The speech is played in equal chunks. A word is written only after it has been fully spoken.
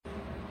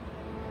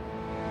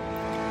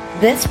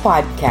This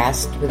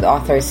podcast with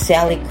author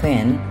Sally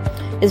Quinn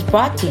is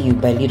brought to you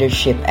by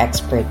leadership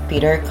expert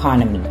Peter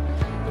Economy,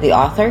 the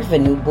author of a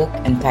new book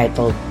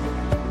entitled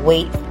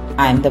Wait,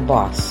 I'm the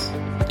Boss.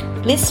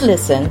 Please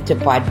listen to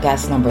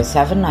podcast number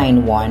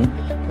 791,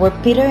 where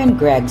Peter and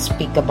Greg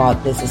speak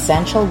about this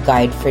essential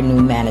guide for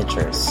new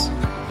managers.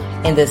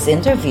 In this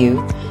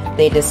interview,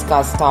 they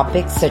discuss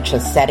topics such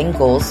as setting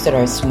goals that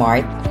are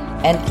smart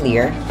and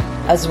clear,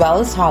 as well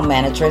as how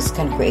managers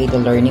can create a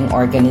learning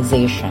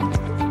organization.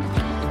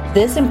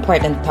 These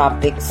important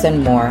topics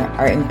and more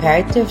are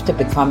imperative to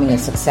becoming a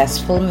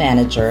successful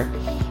manager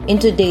in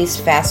today's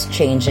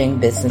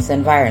fast-changing business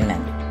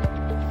environment.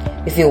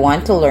 If you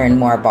want to learn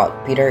more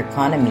about Peter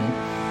Economy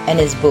and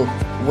his book,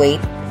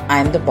 Wait,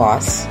 I'm the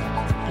Boss,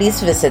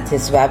 please visit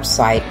his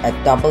website at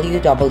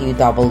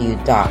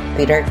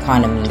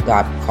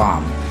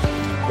www.petereconomy.com.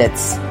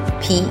 That's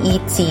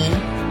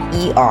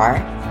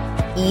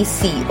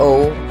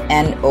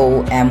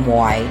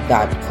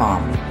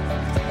PETERECONOMY.com.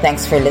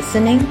 Thanks for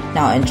listening.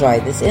 Now enjoy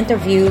this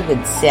interview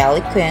with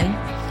Sally Quinn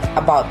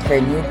about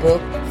her new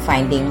book,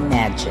 Finding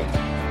Magic.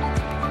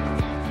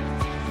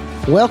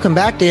 Welcome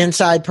back to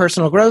Inside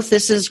Personal Growth.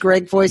 This is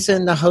Greg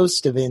Voisin, the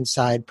host of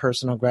Inside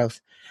Personal Growth.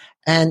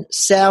 And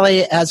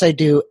Sally, as I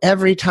do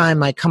every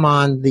time I come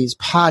on these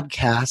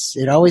podcasts,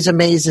 it always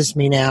amazes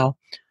me now.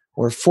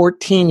 We're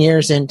 14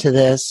 years into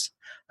this.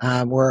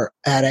 We're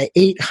at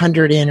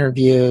 800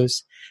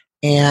 interviews,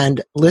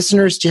 and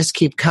listeners just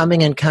keep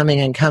coming and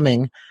coming and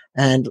coming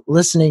and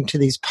listening to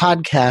these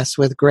podcasts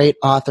with great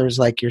authors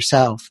like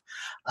yourself.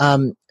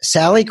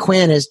 Sally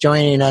Quinn is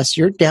joining us.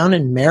 You're down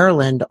in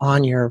Maryland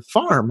on your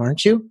farm,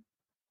 aren't you?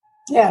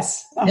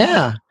 Yes.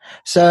 Yeah.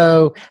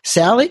 So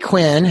Sally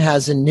Quinn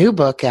has a new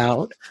book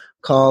out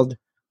called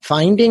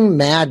Finding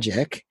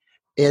Magic.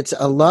 It's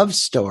a love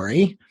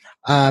story.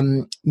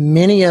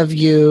 Many of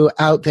you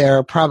out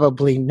there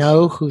probably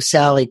know who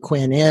Sally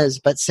Quinn is,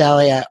 but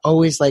Sally, I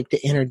always like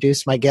to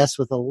introduce my guests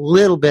with a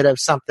little bit of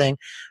something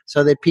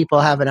so that people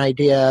have an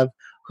idea of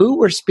who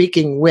we're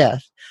speaking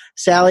with.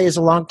 Sally is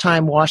a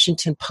longtime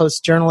Washington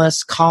Post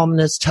journalist,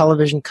 columnist,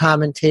 television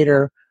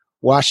commentator,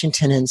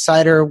 Washington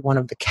Insider, one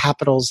of the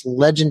Capitol's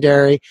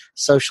legendary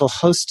social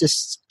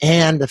hostess,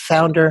 and the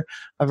founder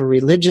of a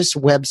religious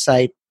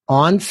website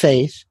on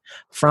faith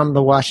from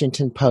the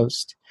Washington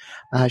Post.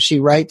 She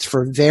writes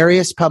for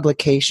various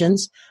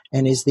publications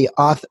and is the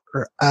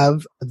author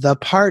of The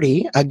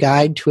Party, A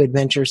Guide to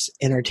Adventurous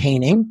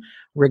Entertaining,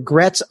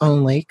 Regrets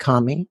Only,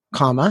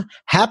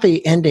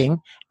 Happy Ending,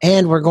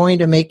 and We're Going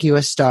to Make You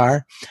a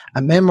Star,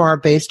 a memoir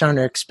based on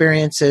her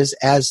experiences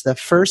as the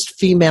first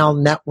female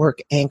network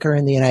anchor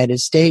in the United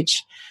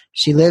States.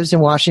 She lives in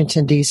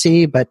Washington,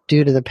 D.C., but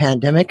due to the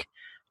pandemic,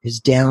 is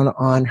down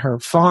on her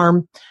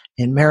farm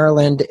in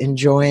Maryland,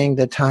 enjoying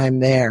the time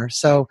there.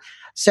 So,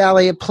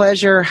 Sally, a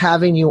pleasure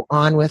having you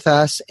on with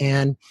us.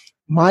 And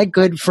my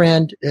good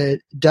friend,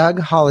 Doug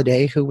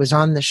Holliday, who was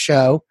on the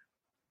show,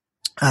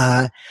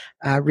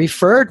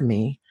 referred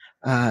me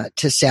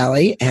to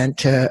Sally and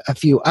to a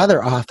few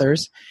other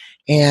authors.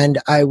 And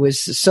I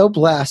was so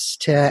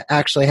blessed to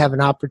actually have an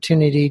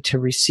opportunity to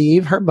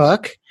receive her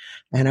book.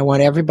 And I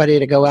want everybody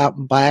to go out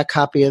and buy a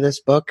copy of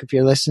this book if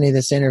you're listening to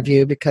this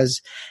interview,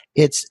 because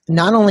it's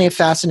not only a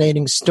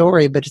fascinating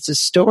story, but it's a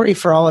story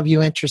for all of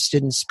you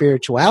interested in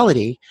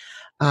spirituality.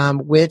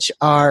 Which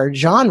our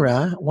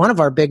genre, one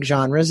of our big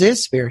genres,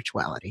 is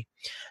spirituality.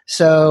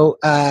 So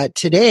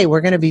today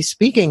we're going to be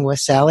speaking with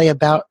Sally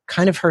about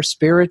kind of her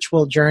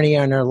spiritual journey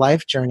and her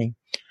life journey.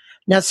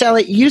 Now,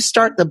 Sally, you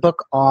start the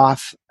book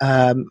off,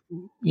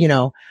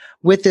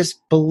 with this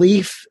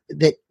belief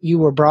that you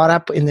were brought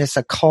up in this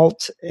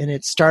occult, and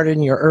it started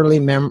in your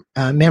early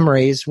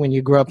memories when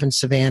you grew up in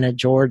Savannah,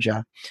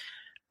 Georgia.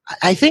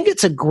 I think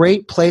it's a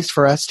great place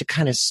for us to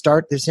kind of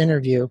start this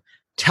interview.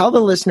 Tell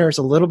the listeners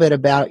a little bit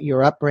about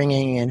your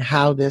upbringing and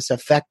how this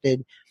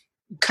affected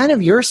kind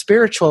of your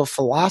spiritual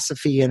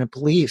philosophy and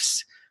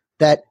beliefs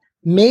that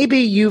maybe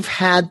you've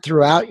had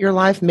throughout your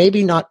life,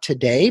 maybe not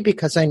today,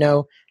 because I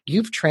know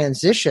you've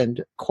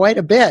transitioned quite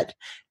a bit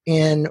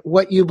in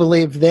what you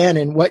believed then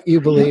and what you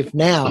believe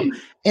now.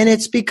 And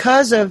it's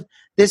because of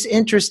this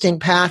interesting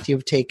path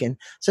you've taken.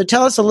 So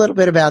tell us a little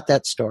bit about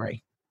that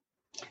story.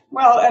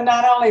 Well, and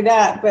not only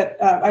that, but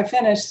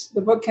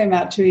the book came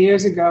out 2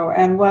 years ago,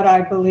 and what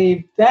I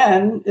believed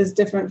then is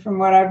different from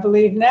what I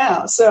believe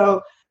now.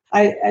 So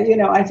I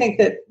think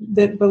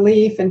that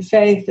belief and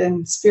faith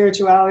and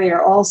spirituality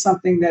are all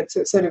something that's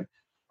sort of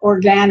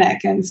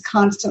organic and is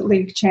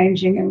constantly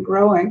changing and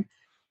growing.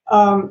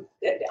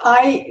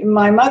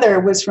 My mother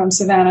was from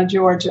Savannah,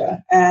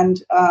 Georgia,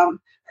 and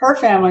her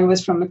family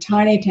was from a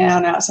tiny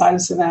town outside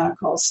of Savannah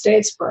called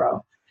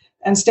Statesboro.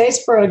 And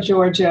Statesboro,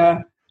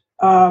 Georgia,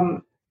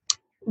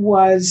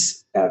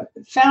 was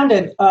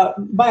founded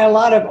by a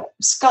lot of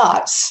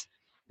Scots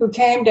who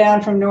came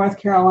down from North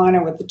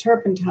Carolina with the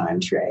turpentine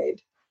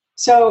trade.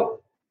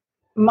 So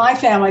my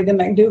family, the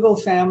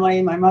McDougall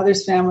family, my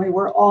mother's family,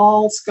 were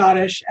all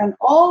Scottish and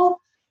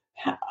all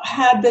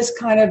had this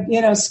kind of,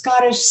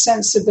 Scottish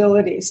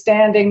sensibility,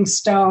 standing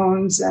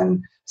stones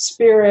and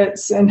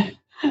spirits and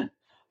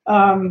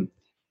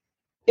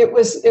it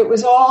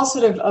was all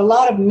sort of a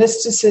lot of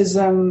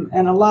mysticism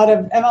and a lot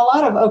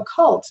of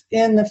occult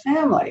in the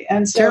family,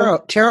 and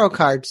so tarot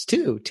cards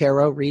too,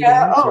 tarot readings.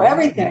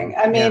 Everything.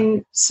 I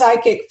mean,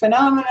 psychic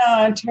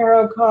phenomena,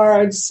 tarot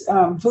cards,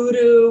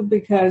 voodoo,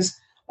 because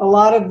a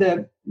lot of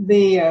the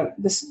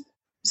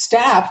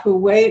staff who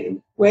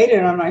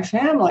waited on my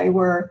family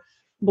were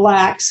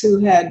blacks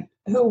the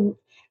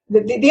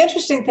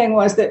interesting thing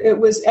was that it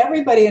was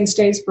everybody in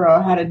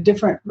Statesboro had a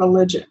different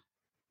religion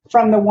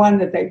from the one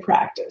that they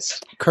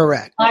practiced.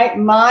 Correct.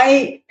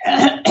 My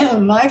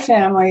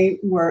family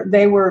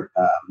were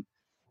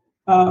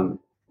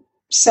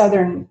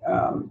Southern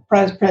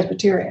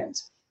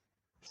Presbyterians,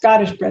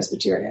 Scottish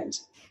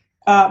Presbyterians,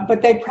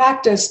 but they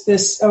practiced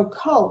this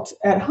occult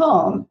at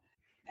home,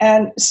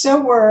 and so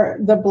were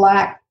the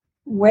black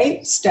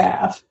wait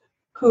staff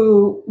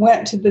who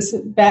went to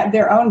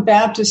their own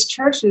Baptist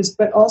churches,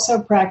 but also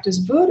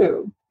practiced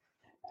voodoo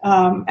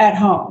at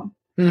home.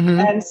 Mm-hmm.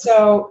 And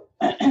so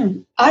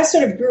I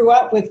sort of grew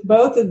up with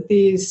both of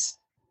these.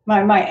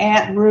 My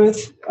Aunt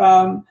Ruth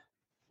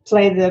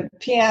played the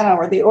piano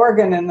or the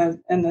organ in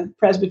the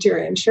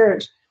Presbyterian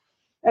church.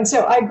 And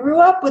so I grew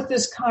up with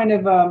this kind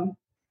of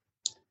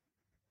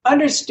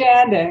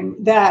understanding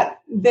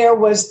that there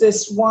was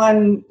this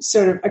one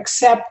sort of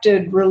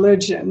accepted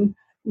religion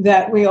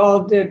that we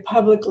all did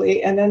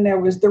publicly, and then there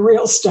was the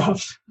real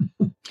stuff.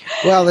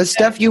 Well, the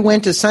stuff you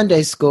went to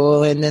Sunday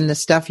school, and then the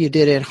stuff you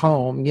did at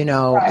home.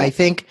 Right. I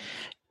think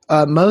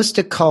most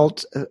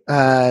occult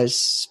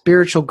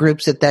spiritual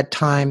groups at that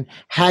time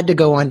had to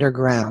go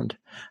underground.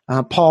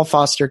 Paul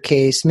Foster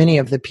Case, many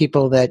of the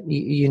people that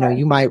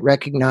you might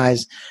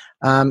recognize.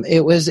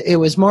 It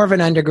was more of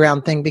an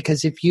underground thing,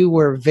 because if you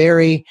were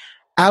very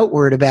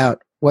outward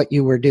about what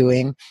you were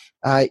doing,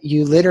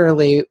 you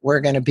literally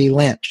were going to be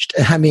lynched.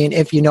 I mean,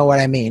 if you know what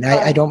I mean.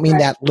 I don't mean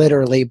that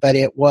literally, but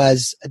it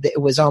was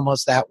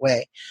almost that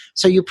way.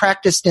 So you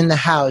practiced in the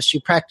house,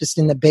 you practiced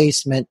in the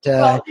basement.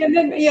 And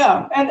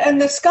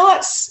the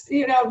Scots,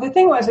 the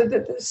thing was that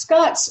the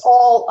Scots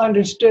all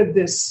understood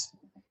this.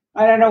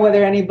 I don't know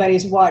whether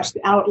anybody's watched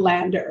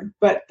Outlander,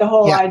 but the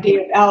whole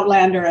idea of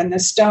Outlander and the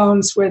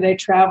stones where they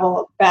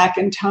travel back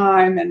in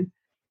time and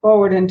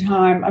forward in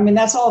time. I mean,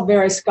 that's all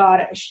very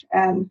Scottish.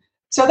 And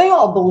so they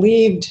all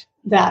believed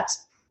that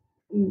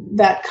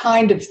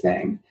kind of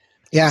thing.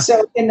 Yeah.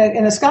 So in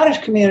the Scottish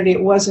community,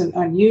 it wasn't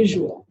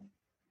unusual.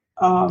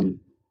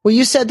 Well,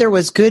 you said there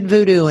was good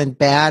voodoo and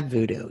bad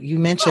voodoo. You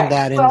mentioned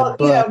that in the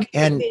book.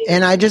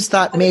 And I just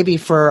thought maybe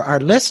for our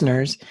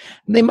listeners,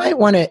 they might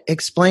want to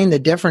explain the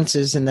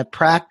differences in the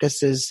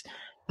practices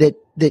that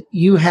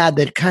you had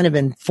that kind of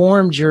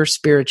informed your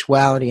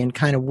spirituality and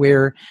kind of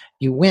where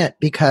you went.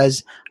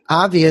 Because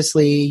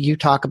obviously you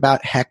talk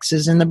about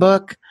hexes in the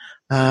book.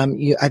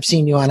 I've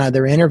seen you on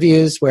other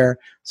interviews where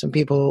some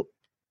people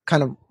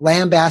kind of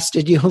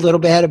lambasted you a little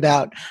bit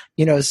about,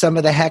 some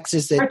of the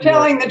hexes that are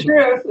telling the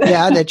truth.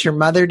 that your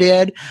mother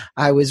did.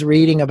 I was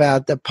reading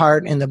about the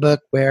part in the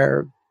book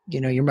where,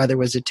 your mother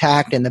was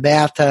attacked in the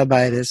bathtub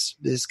by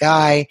this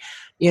guy,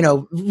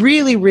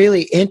 really,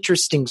 really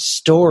interesting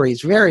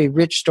stories, very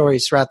rich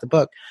stories throughout the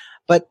book.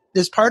 But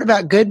this part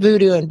about good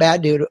voodoo and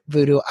bad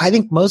voodoo, I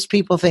think most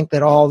people think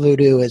that all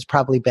voodoo is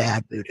probably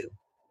bad voodoo.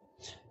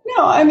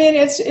 No, I mean,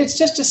 it's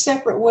just a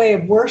separate way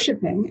of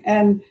worshiping,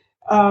 and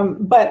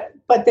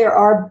but there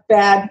are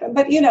bad,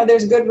 but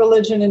there's good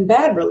religion and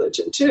bad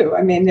religion too.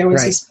 I mean, there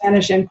was the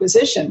Spanish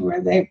Inquisition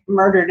where they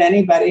murdered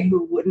anybody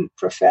who wouldn't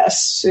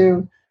profess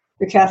to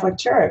the Catholic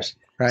Church.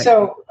 Right.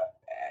 So,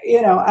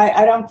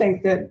 I don't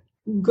think that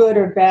good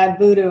or bad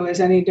voodoo is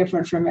any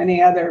different from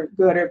any other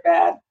good or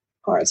bad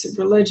parts of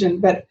religion.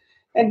 But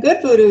in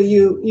good voodoo,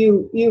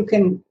 you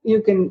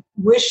can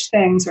wish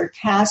things or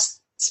cast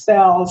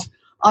spells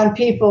on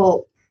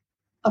people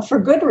for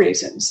good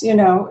reasons.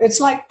 It's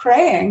like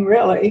praying,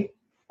 really,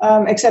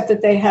 except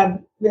that they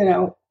have,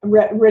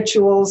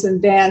 rituals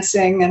and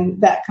dancing and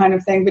that kind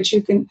of thing. But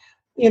you can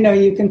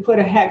put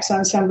a hex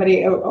on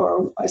somebody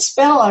or a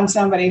spell on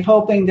somebody,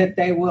 hoping that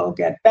they will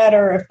get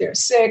better if they're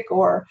sick,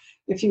 or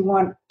if you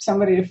want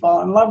somebody to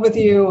fall in love with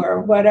you,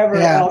 or whatever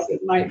else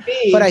it might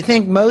be. But I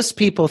think most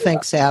people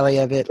think, Sally,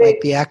 of it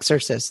like The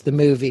Exorcist, the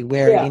movie,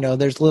 where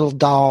there's little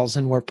dolls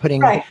and we're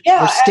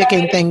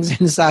sticking things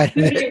inside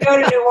of it. You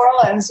go to New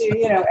Orleans,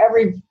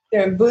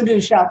 there are voodoo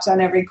shops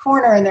on every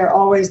corner, and there are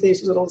always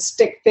these little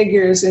stick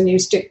figures, and you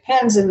stick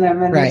pens in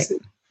them, and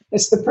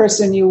it's the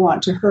person you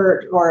want to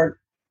hurt or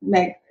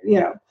make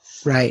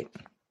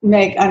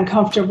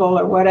uncomfortable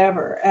or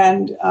whatever.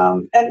 And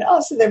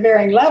also there are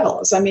varying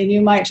levels. I mean,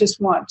 you might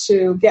just want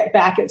to get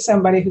back at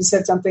somebody who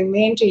said something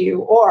mean to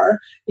you,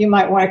 or you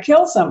might want to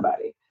kill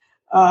somebody.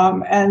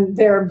 And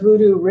there are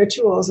voodoo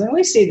rituals, and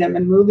we see them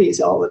in movies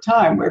all the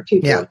time, where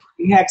people are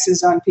putting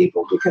hexes on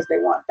people because they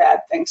want bad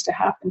things to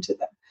happen to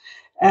them.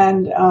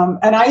 And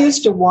I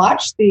used to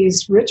watch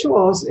these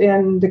rituals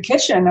in the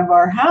kitchen of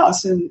our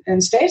house in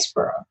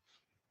Statesboro.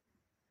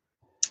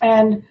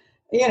 And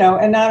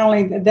and not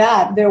only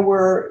that, there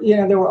were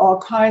all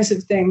kinds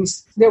of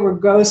things. There were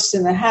ghosts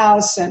in the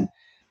house, and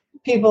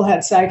people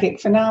had psychic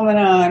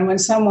phenomena, and when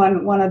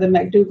one of the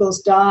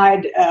McDougalls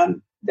died,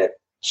 that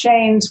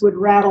chains would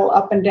rattle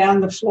up and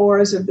down the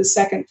floors of the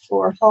second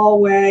floor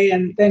hallway,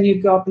 and then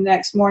you'd go up the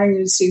next morning and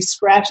you'd see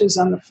scratches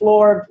on the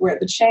floor where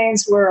the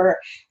chains were.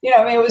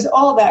 It was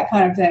all that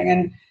kind of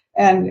thing.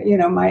 And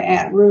my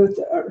Aunt Ruth,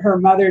 her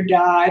mother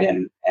died,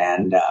 and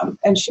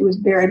she was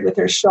buried with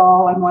her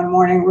shawl. And one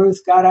morning,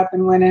 Ruth got up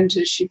and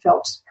she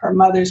felt her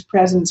mother's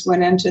presence,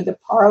 went into the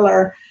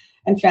parlor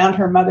and found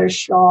her mother's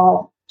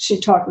shawl.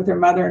 She talked with her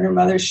mother, and her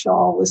mother's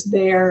shawl was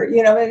there.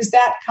 It's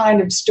that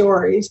kind of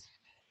stories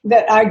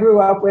that I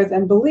grew up with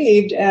and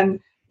believed. And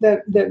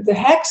the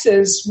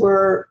hexes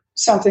were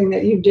something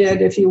that you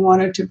did if you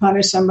wanted to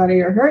punish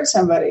somebody or hurt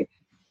somebody.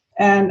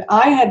 And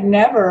I had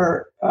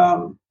never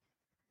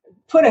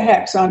put a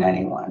hex on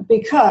anyone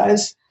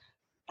because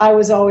I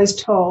was always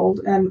told,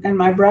 and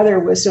my brother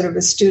was sort of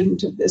a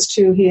student of this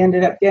too. He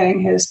ended up getting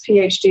his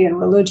PhD in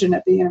religion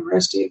at the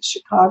University of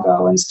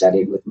Chicago and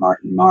studied with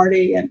Martin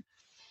Marty and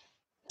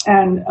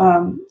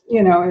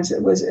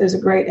is a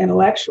great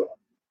intellectual.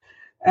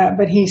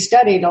 But he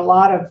studied a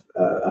lot of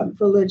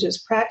religious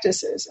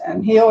practices.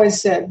 And he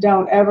always said,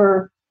 don't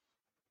ever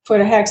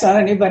put a hex on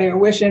anybody or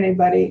wish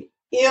anybody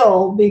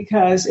ill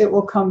because it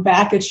will come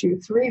back at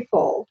you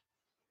threefold.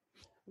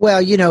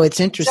 Well, it's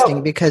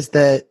interesting because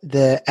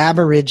the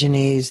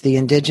Aborigines, the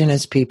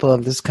indigenous people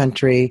of this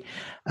country,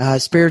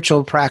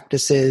 spiritual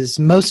practices,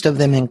 most of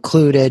them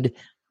included,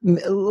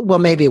 well,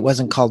 maybe it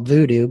wasn't called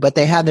voodoo, but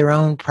they had their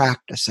own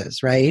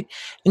practices, right?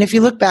 And if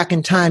you look back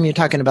in time, you're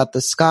talking about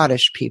the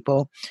Scottish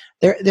people.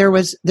 There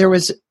was,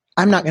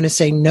 I'm not going to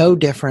say no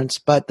difference,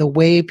 but the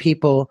way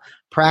people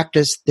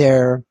practiced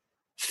their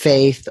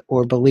faith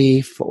or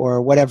belief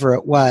or whatever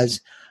it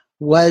was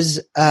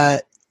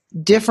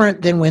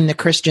different than when the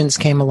Christians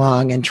came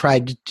along and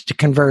tried to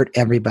convert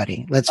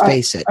everybody. Let's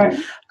face it. Right.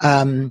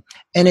 And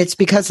it's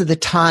because of the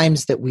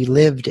times that we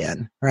lived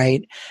in,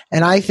 right?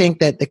 And I think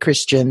that the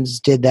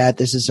Christians did that.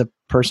 This is a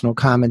personal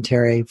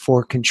commentary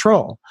for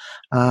control.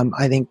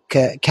 I think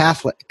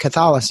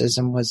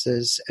Catholicism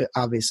was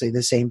obviously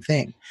the same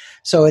thing.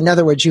 So in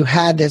other words, you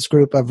had this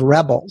group of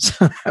rebels,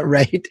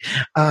 right,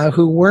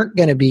 who weren't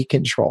going to be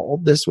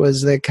controlled. This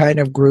was the kind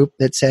of group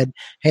that said,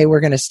 hey, we're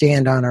going to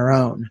stand on our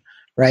own.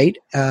 Right.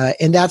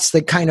 And that's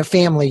the kind of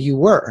family you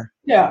were.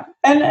 Yeah.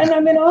 And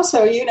I mean,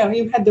 also, you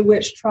had the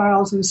witch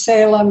trials in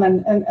Salem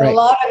and right. A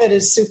lot of it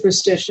is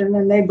superstition.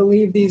 And they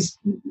believe these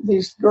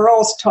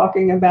girls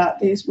talking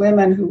about these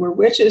women who were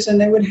witches, and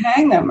they would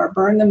hang them or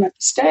burn them at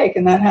the stake.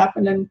 And that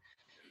happened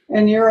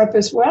in Europe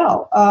as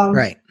well.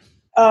 Right.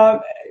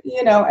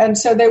 And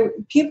so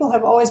people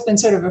have always been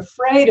sort of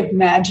afraid of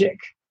magic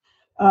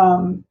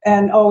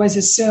and always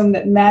assumed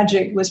that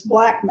magic was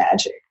black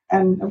magic.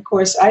 And of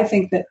course, I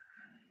think that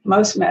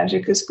most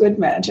magic is good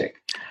magic.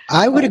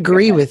 I would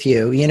agree with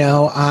you.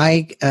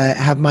 I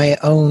have my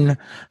own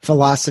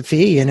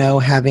philosophy,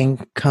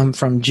 having come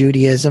from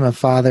Judaism, a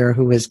father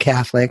who was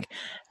Catholic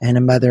and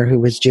a mother who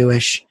was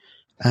Jewish.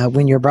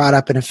 When you're brought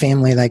up in a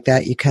family like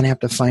that, you kind of have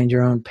to find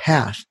your own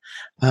path.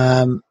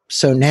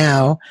 So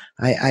now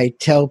I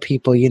tell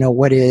people,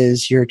 what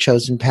is your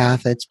chosen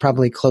path? It's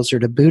probably closer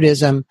to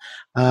Buddhism,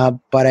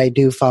 but I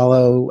do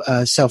follow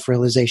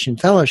Self-Realization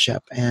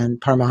Fellowship and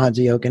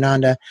Paramahansa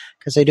Yogananda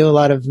because I do a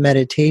lot of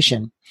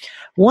meditation.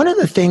 One of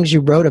the things you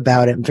wrote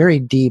about it very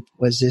deep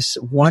was this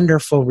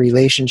wonderful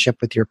relationship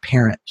with your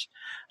parents.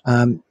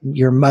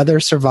 Your mother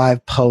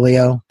survived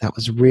polio. That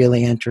was a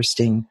really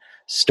interesting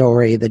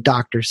story. The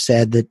doctor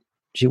said that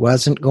she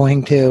wasn't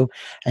going to,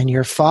 and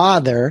your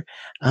father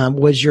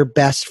was your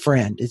best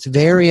friend. It's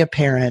very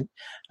apparent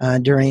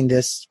during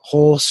this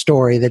whole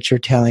story that you're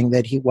telling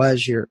that he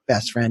was your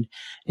best friend.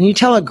 And you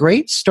tell a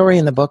great story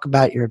in the book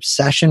about your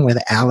obsession with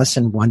Alice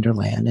in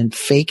Wonderland and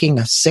faking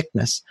a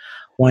sickness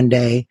one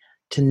day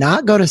to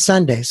not go to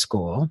Sunday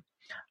school.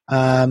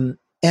 And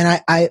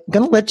I'm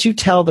going to let you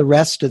tell the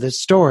rest of the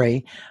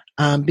story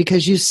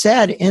because you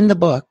said in the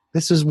book,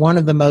 this was one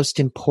of the most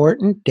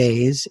important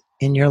days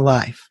in your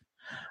life.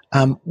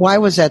 Why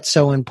was that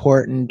so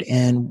important,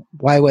 and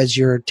why was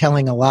your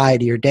telling a lie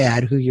to your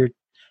dad, who your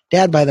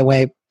dad, by the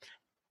way,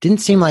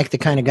 didn't seem like the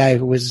kind of guy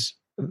who was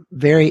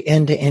very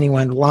into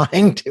anyone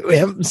lying to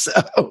him. So,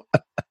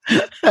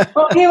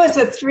 well, he was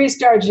a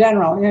 3-star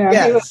general.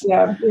 Yes. He was,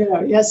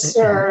 yes,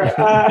 sir.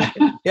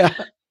 Yeah.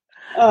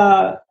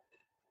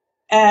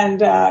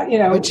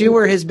 But you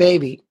were his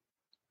baby.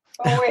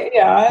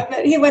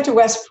 He went to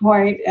West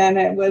Point, and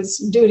it was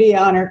duty,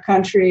 honor,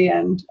 country,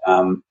 and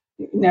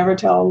never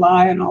tell a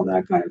lie and all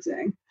that kind of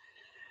thing.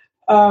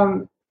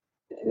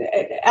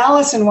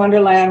 Alice in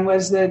Wonderland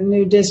was the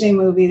new Disney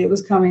movie that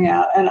was coming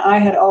out, and I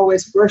had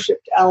always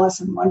worshipped Alice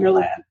in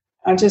Wonderland.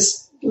 I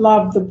just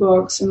loved the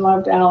books and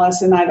loved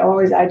Alice, and I'd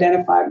always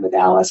identified with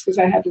Alice because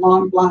I had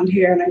long blonde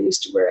hair and I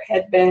used to wear a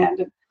headband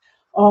and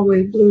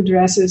always blue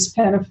dresses,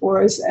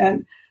 pinafores.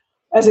 And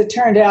as it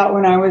turned out,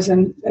 when I was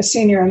a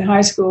senior in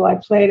high school, I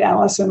played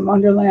Alice in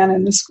Wonderland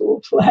in the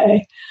school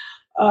play.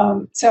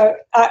 So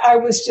I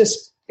was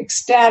just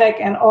ecstatic,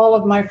 and all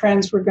of my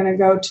friends were going to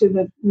go to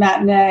the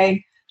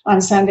matinee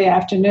on Sunday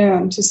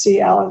afternoon to see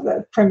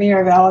the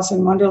premiere of Alice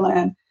in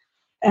Wonderland.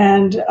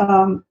 And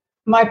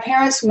my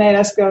parents made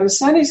us go to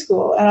Sunday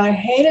school, and I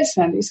hated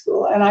Sunday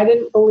school, and I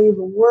didn't believe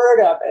a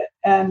word of it.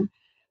 And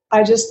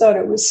I just thought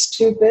it was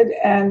stupid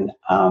and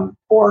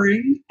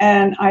boring,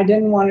 and I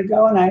didn't want to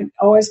go. And I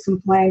always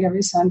complained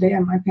every Sunday,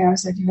 and my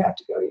parents said, "You have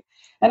to go."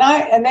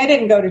 And they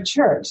didn't go to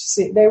church.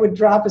 See, they would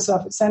drop us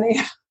off at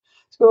Sunday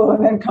school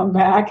and then come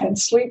back and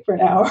sleep for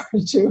an hour or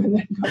two, and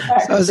then go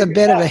back. So it was a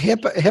bit of a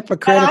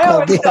hypocritical and I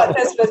always deal. Thought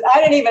this was.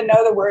 I didn't even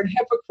know the word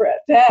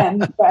hypocrite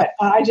then, but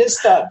I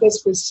just thought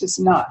this was just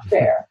not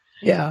fair.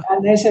 Yeah.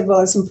 And they said,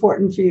 well, it's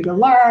important for you to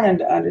learn and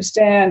to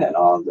understand and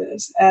all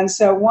this. And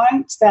so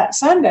once that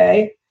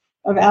Sunday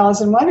of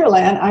Alice in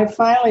Wonderland, I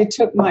finally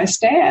took my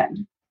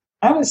stand.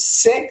 I was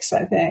 6,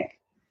 I think.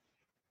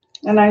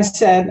 And I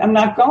said, I'm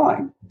not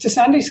going to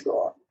Sunday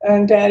school.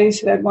 And Daddy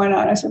said, why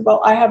not? I said,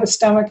 well, I have a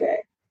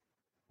stomachache.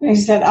 And he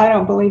said, I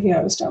don't believe you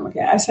have a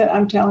stomachache. I said,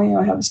 I'm telling you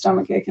I have a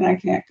stomachache and I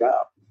can't go.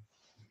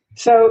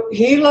 So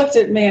he looked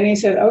at me and he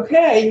said,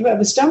 okay, you have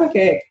a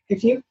stomachache.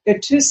 If you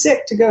get too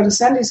sick to go to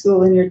Sunday school,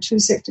 then you're too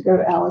sick to go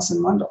to Alice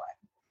in Wonderland.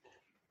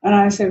 And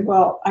I said,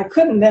 well, I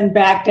couldn't then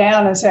back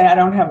down and say I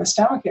don't have a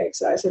stomachache.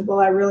 So I said, well,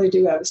 I really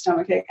do have a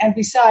stomachache. And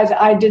besides,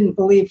 I didn't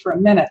believe for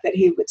a minute that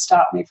he would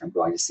stop me from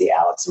going to see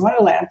Alice in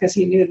Wonderland because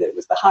he knew that it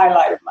was the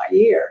highlight of my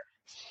year.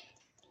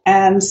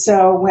 And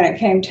so when it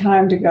came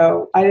time to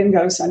go, I didn't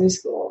go to Sunday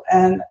school.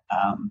 And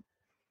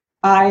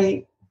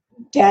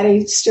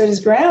Daddy stood his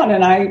ground,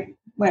 and I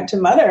went to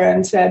Mother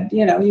and said,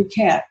 you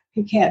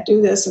can't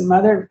do this. And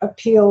Mother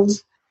appealed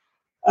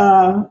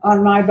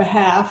on my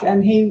behalf,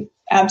 and he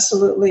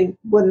absolutely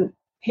wouldn't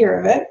hear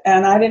of it.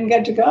 And I didn't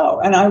get to go.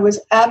 And I was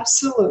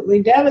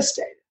absolutely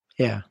devastated.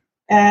 Yeah.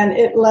 And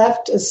it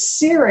left a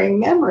searing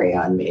memory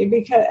on me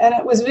and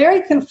it was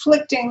very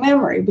conflicting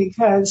memory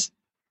because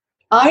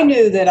I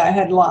knew that I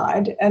had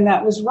lied and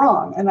that was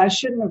wrong and I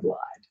shouldn't have lied.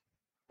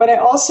 But I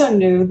also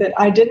knew that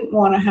I didn't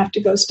want to have to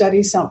go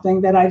study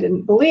something that I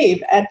didn't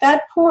believe. At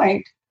that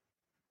point,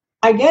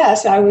 I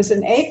guess I was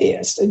an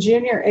atheist, a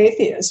junior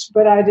atheist,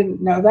 but I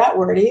didn't know that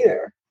word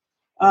either.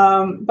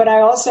 But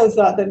I also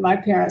thought that my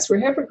parents were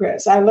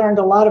hypocrites. I learned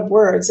a lot of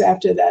words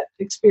after that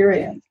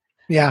experience.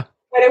 Yeah.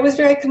 But it was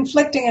very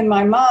conflicting in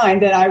my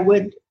mind that I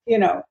would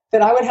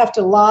have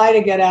to lie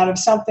to get out of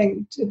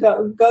something, to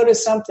go to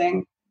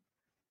something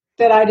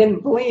that I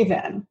didn't believe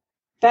in.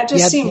 That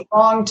just seemed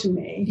wrong to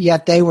me.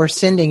 Yet they were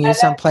sending you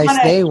someplace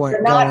they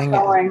weren't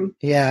going.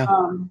 Yeah.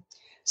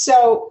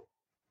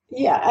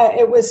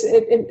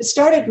 It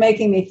started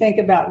making me think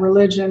about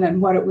religion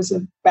and what it was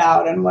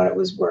about and what it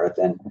was worth.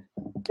 And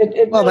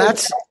it really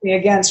set me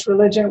against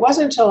religion. It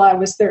wasn't until I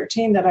was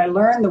 13 that I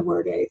learned the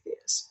word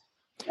atheist.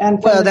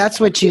 And that's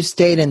what you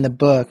state in the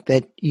book,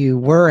 that you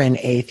were an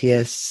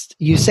atheist,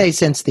 you say,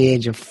 since the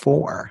age of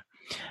 4.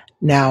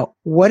 Now,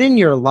 what in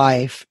your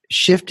life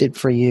shifted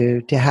for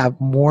you to have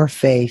more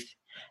faith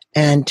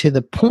and to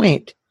the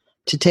point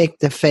to take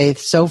the faith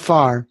so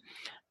far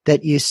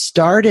that you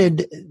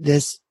started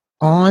this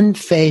on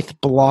faith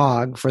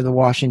blog for the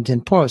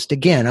Washington Post?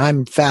 Again,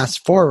 I'm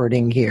fast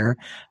forwarding here,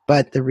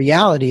 but the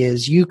reality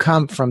is you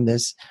come from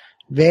this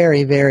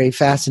very, very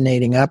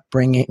fascinating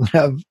upbringing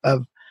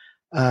of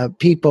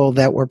people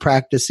that were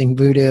practicing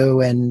voodoo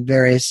and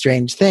various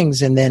strange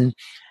things. And then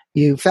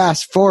you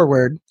fast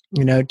forward,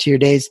 to your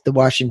days at the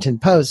Washington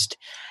Post,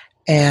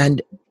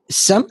 and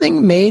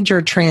something major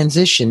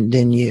transitioned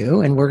in you.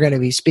 And we're going to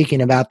be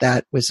speaking about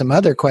that with some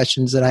other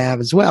questions that I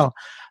have as well.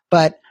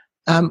 But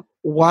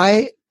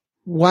why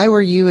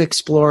were you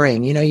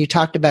exploring? You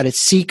talked about a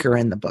seeker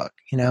in the book.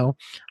 A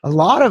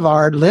lot of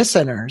our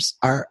listeners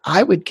are,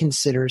 I would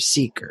consider,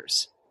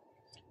 seekers,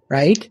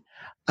 right?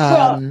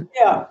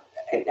 Yeah.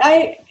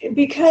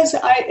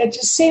 It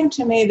just seemed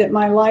to me that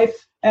my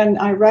life, and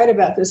I write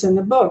about this in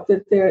the book,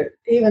 that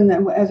even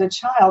as a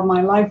child,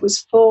 my life was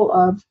full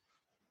of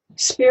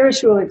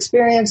spiritual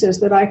experiences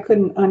that I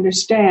couldn't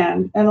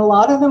understand. And a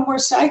lot of them were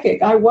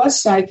psychic. I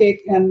was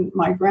psychic, and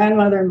my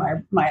grandmother,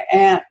 my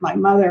aunt, my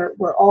mother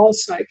were all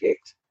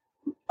psychics.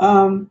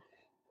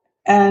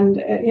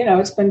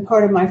 It's been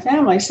part of my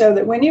family. So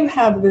that when you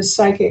have this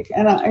psychic,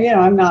 and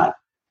I'm not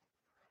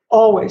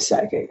always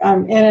psychic,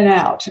 I'm in and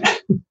out.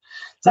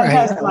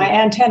 Sometimes my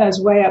antenna is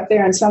way up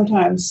there, and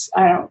sometimes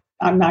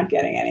I'm not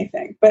getting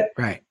anything. But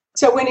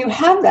so when you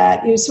have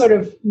that, you sort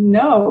of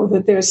know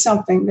that there's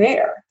something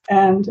there,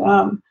 and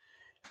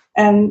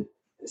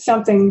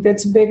something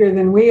that's bigger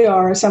than we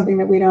are, something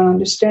that we don't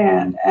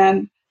understand.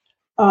 And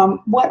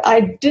what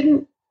I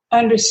didn't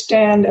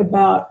understand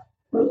about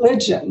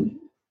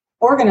religion,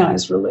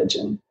 organized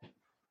religion,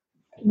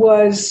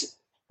 was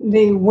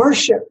the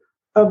worship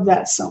of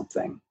that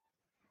something.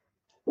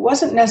 It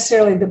wasn't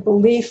necessarily the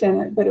belief in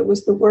it, but it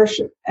was the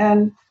worship.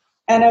 And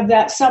of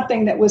that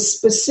something that was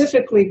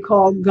specifically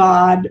called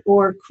God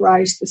or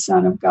Christ, the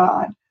Son of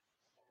God.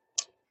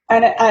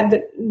 And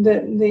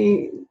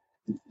the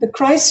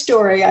Christ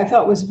story I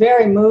thought was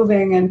very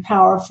moving and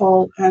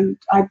powerful, and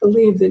I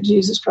believe that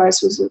Jesus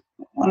Christ was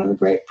one of the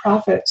great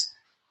prophets.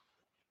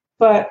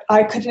 but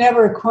I could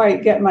never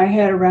quite get my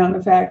head around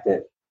the fact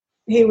that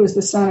he was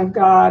the Son of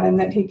God and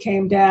that he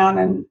came down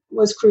and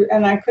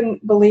and I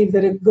couldn't believe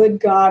that a good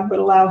God would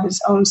allow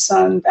his own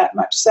son that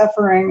much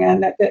suffering,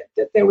 and that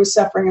there was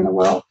suffering in the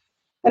world.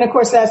 And of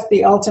course, that's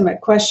the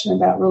ultimate question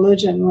about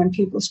religion when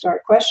people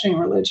start questioning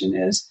religion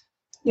is,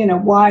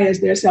 why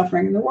is there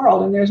suffering in the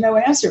world? And there's no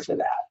answer for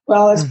that.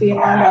 Well, it's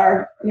beyond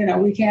our,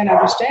 we can't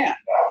understand.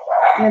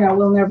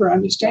 We'll never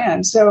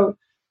understand. So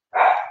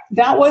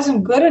that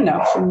wasn't good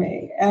enough for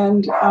me.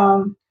 And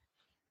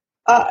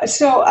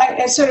so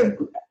I sort of,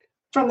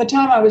 from the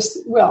time I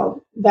was,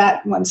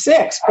 that one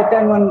 6, but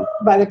then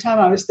by the time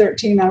I was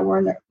 13, I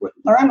learned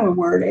the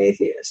word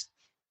atheist.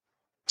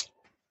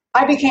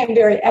 I became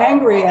very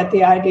angry at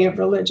the idea of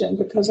religion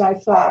because I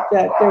thought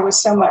that there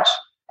was so much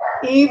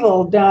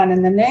evil done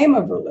in the name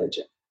of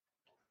religion.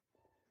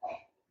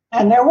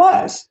 And there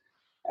was.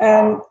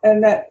 And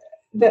that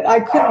I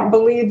couldn't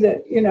believe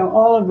that,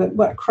 all of it,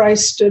 what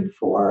Christ stood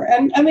for.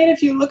 And I mean,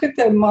 if you look at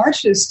the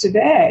marches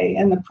today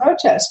and the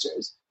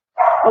protesters,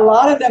 a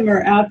lot of them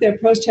are out there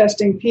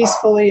protesting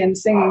peacefully and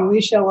singing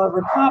 "We Shall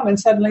Overcome," and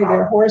suddenly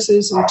there are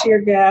horses and tear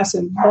gas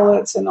and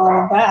bullets and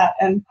all of that.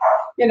 And,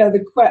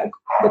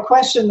 the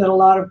question that a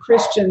lot of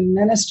Christian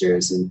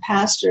ministers and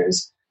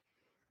pastors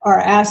are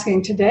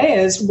asking today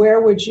is,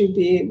 where would you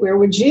be? Where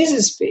would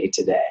Jesus be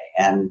today?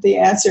 And the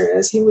answer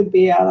is he would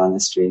be out on the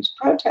streets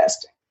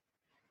protesting.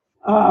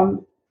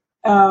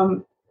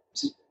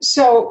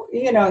 So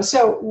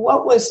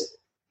what was,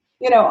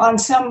 on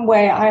some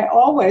way, I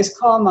always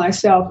call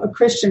myself a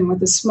Christian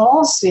with a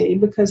small c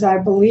because I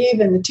believe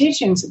in the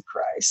teachings of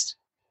Christ,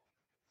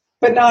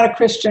 but not a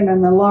Christian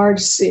in the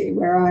large C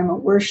where I'm a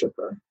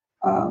worshiper.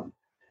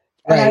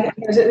 Right.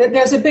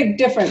 There's a big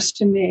difference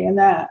to me in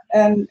that.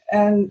 And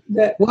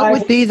that what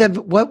would be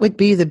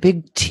the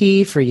big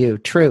T for you?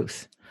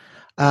 Truth.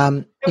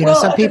 Some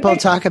people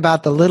talk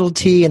about the little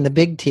T and the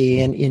big T,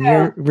 and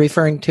you're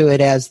referring to it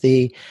as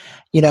the,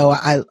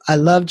 I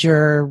loved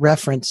your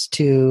reference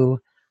to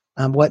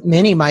what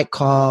many might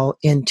call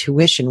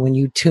intuition. When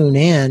you tune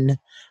in,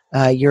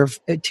 you're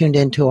tuned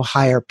into a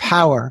higher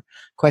power.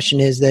 Question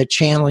is the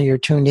channel you're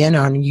tuned in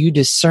on, are you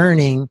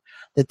discerning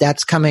that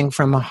that's coming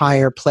from a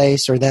higher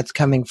place or that's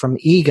coming from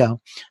ego?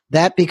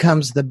 That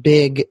becomes the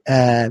big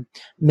 $1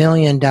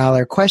 million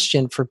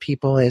question for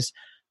people, is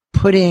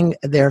putting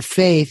their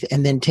faith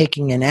and then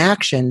taking an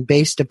action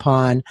based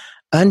upon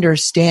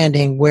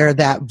understanding where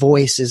that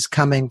voice is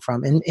coming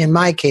from. In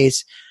my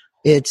case,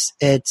 it's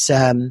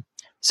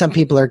some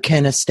people are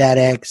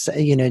kinesthetics,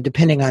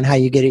 depending on how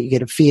you get it, you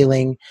get a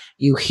feeling,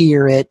 you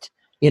hear it,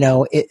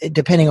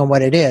 depending on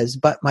what it is.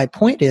 But my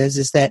point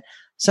is that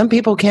some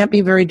people can't be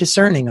very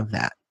discerning of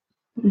that.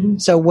 Mm-hmm.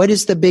 So what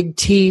is the big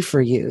T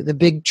for you, the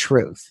big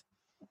truth?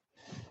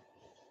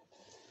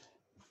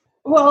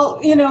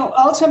 Well,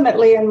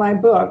 ultimately in my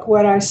book,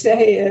 what I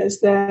say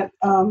is that,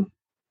 there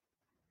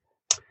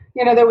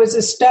was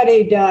a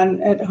study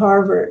done at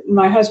Harvard.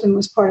 My husband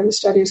was part of the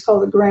study. It's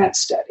called the Grant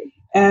Study.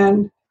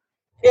 And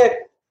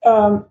it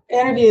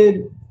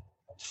interviewed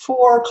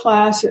 4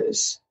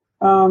 classes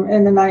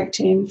in the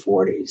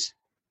 1940s.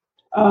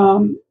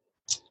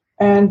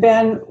 And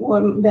Ben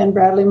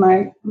Bradley,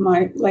 my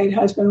late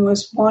husband,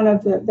 was one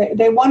of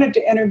they wanted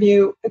to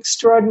interview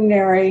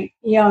extraordinary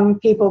young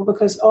people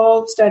because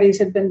all studies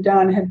had been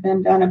done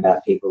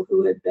about people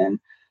who had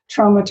been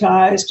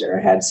traumatized or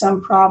had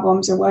some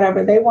problems or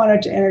whatever. They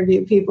wanted to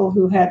interview people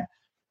who had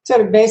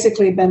sort of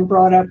basically been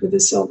brought up with a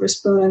silver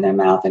spoon in their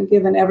mouth and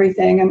given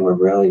everything and were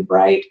really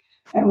bright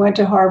and went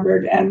to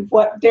Harvard, and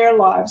what their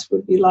lives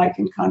would be like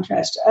in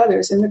contrast to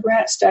others. In the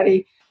Grant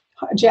Study,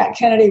 Jack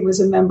Kennedy was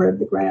a member of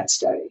the Grant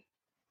Study.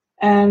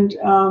 And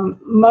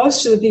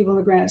most of the people in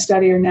the Grant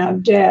Study are now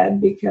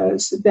dead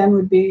because Ben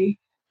would be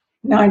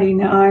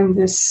 99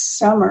 this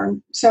summer.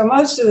 So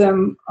most of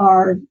them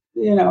are,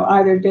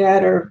 either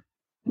dead or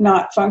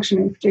not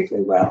functioning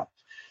particularly well.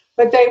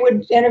 But they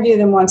would interview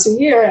them once a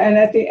year. And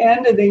at the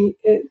end of the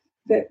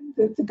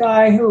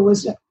guy who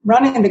was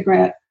running the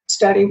Grant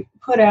Study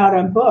put out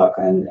a book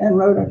and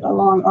wrote a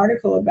long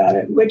article about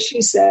it, which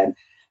he said,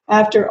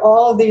 after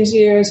all of these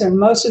years, and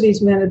most of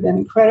these men have been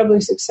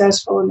incredibly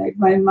successful, and they've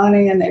made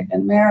money, and they've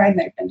been married, and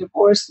they've been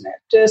divorced, and they're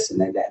this,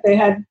 and they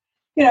had,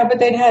 but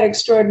they'd had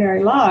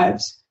extraordinary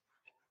lives.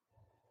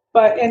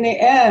 But in the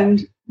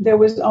end, there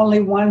was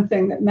only one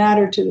thing that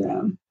mattered to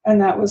them,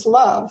 and that was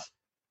love.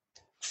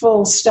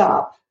 Full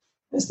stop,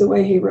 is the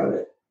way he wrote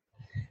it.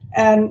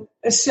 And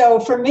so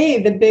for me,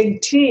 the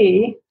big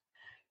T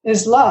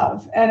is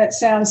love. And it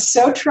sounds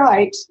so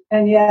trite,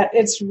 and yet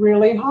it's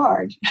really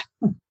hard.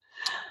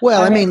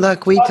 Well,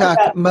 look, we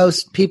talk,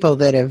 most people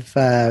that have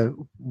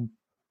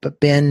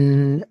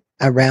been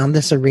around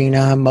this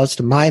arena, most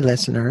of my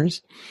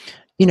listeners,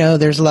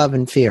 there's love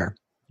and fear,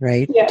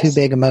 right? Yes. 2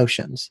 big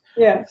emotions.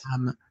 Yes.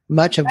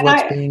 Much of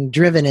what's being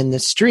driven in the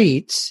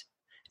streets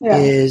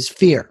is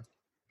fear.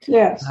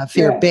 Yes.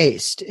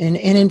 Fear-based. And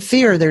in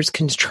fear, there's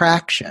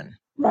contraction.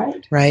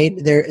 Right?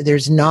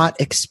 There's not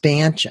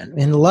expansion.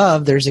 In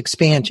love, there's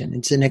expansion.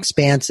 It's an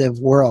expansive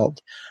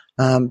world.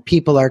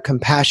 People are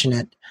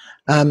compassionate.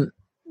 I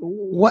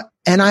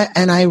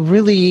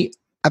really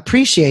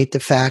appreciate the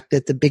fact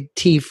that the big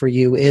T for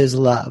you is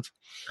love,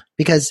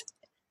 because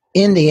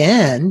in the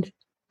end,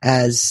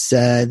 as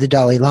the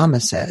Dalai Lama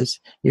says,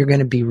 you're going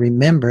to be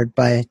remembered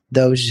by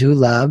those who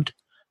loved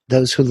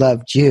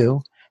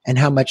you, and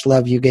how much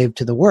love you gave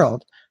to the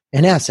world.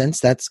 In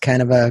essence, that's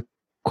kind of a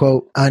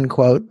quote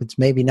unquote. It's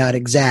maybe not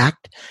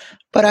exact,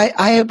 but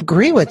I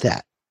agree with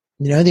that.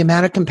 The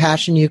amount of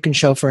compassion you can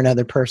show for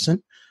another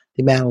person,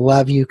 the amount of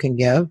love you can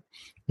give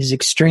is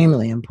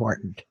extremely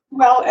important.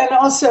 Well, and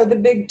also the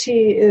big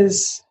T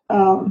is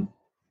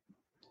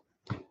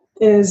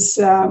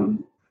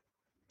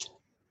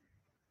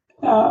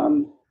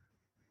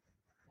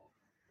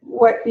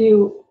what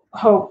you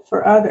hope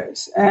for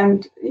others.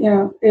 And,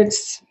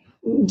 it's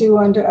do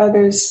unto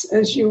others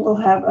as you will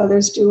have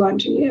others do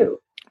unto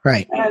you.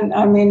 Right. And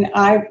I mean,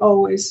 I've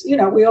always,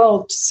 we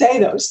all say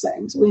those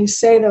things. We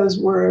say those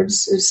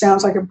words. It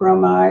sounds like a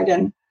bromide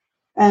and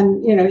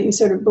you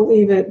sort of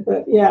believe it,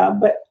 but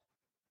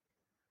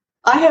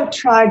I have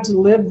tried to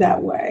live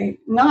that way,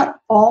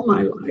 not all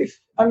my life.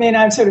 I mean,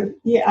 I've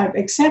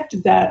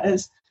accepted that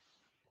as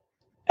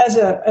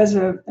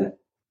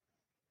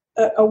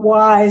a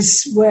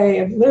wise way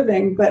of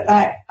living, but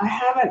I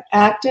haven't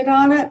acted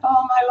on it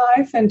all my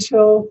life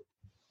until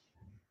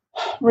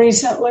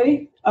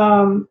recently.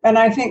 And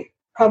I think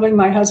probably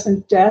my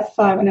husband's death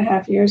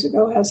 5.5 years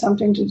ago has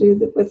something to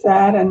do with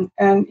that.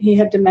 And he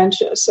had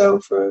dementia. So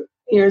for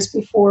years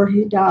before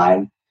he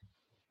died,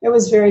 it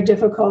was very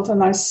difficult.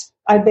 And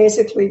I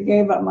basically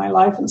gave up my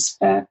life and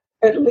spent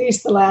at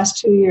least the last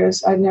 2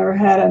 years. I'd never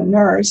had a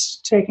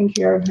nurse taking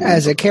care of him.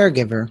 As a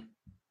caregiver.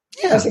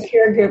 Yeah. As a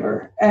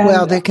caregiver. And,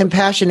 well, the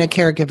compassion a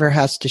caregiver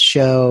has to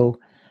show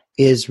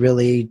is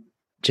really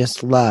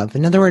just love.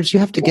 In other words, you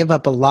have to give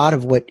up a lot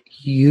of what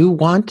you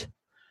want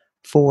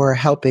for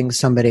helping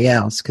somebody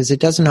else, because it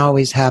doesn't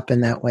always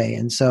happen that way.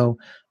 And so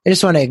I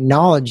just want to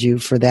acknowledge you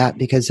for that,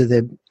 because of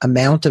the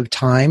amount of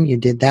time you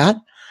did that.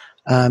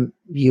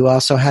 You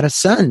also had a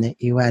son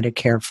that you had to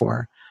care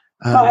for.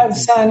 I have a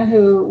son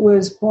who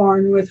was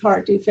born with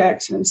heart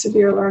defects and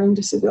severe learning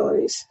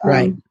disabilities.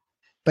 Right.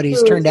 But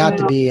he's turned out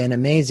to be an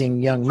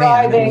amazing young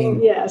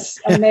man. Yes,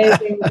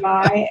 amazing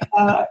guy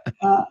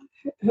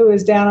who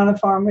is down on a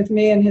farm with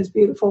me and his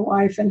beautiful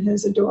wife and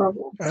his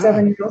adorable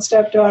 7-year-old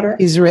stepdaughter.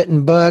 He's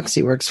written books.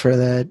 He works for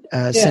the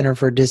Center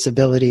for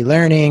Disability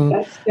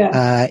Learning.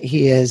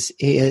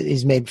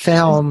 He's made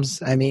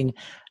films. I mean,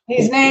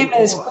 his name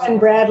is Quinn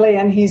Bradley,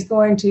 and he's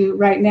going to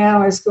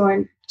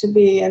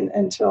be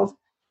until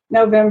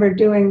November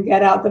doing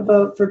Get Out the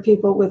Vote for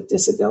people with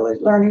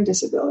learning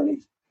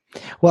disabilities.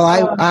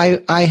 Well,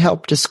 I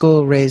helped a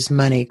school raise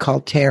money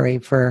called Terry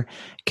for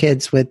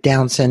kids with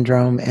Down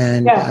syndrome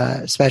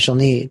and special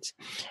needs.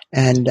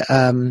 And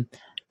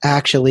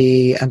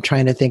actually, I'm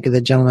trying to think of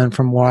the gentleman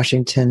from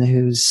Washington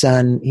whose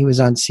son, he was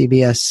on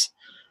CBS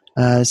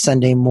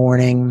Sunday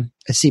morning,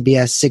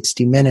 CBS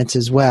 60 Minutes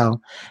as well.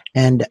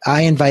 And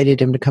I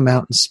invited him to come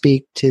out and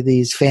speak to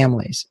these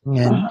families,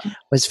 and it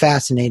was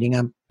fascinating.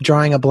 I'm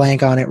drawing a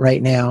blank on it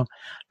right now.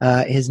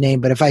 His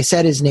name, but if I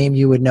said his name,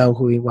 you would know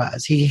who he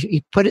was.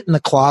 He put it in the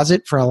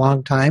closet for a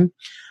long time.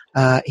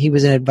 He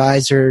was an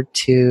advisor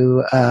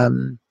to,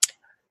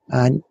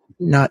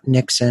 not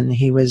Nixon.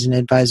 He was an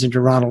advisor to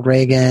Ronald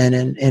Reagan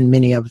and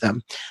many of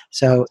them.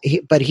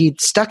 But he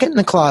stuck it in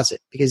the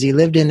closet because he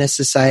lived in a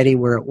society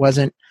where it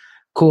wasn't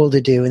cool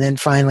to do, and then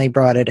finally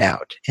brought it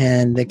out.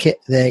 And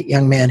the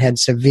young man had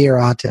severe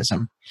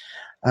autism.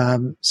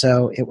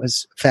 So it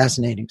was a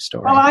fascinating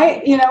story. Well,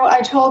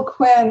 I told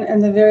Quinn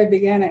in the very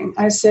beginning,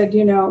 I said,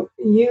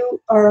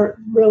 you are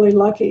really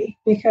lucky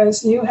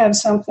because you have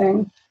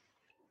something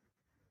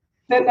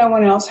that no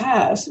one else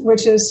has,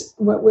 which is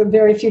what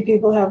very few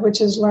people have,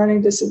 which is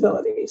learning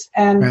disabilities.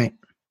 And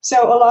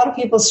so a lot of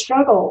people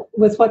struggle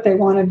with what they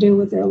want to do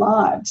with their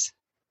lives.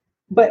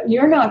 But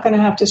you're not going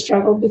to have to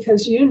struggle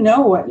because you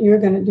know what you're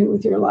going to do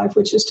with your life,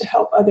 which is to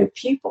help other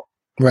people.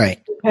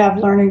 Right. Have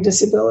learning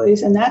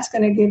disabilities, and that's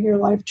going to give your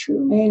life true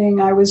meaning.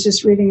 I was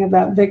just reading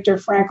about Viktor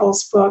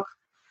Frankl's book,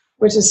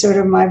 which is sort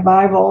of my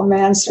Bible,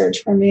 Man's Search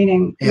for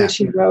Meaning, which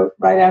he wrote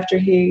right after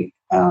he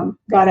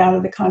got out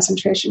of the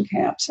concentration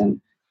camps. And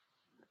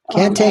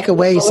can't take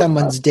away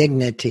someone's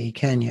dignity,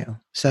 can you?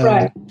 So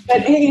right,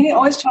 but he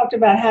always talked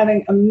about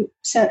having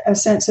a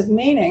sense of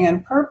meaning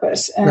and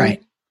purpose. And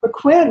for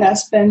Quinn,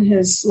 that's been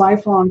his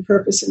lifelong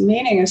purpose and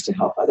meaning, is to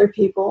help other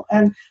people.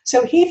 And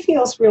so he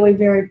feels really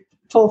very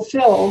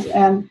fulfilled,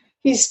 and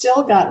he's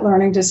still got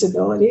learning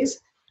disabilities,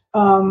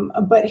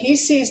 but he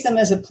sees them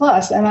as a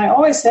plus. And I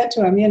always said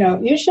to him,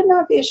 you should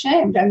not be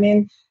ashamed. I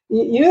mean,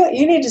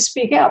 you need to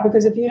speak out,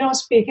 because if you don't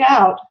speak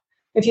out,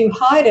 if you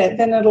hide it,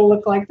 then it'll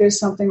look like there's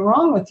something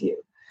wrong with you.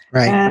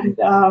 Right. And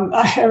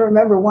I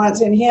remember once,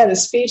 and he had a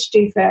speech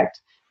defect.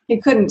 He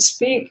couldn't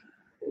speak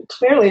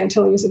clearly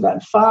until he was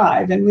about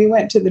 5, and we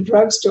went to the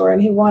drugstore,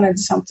 and he wanted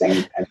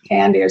something, a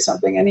candy or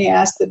something, and he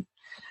asked the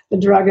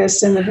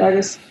druggist, and the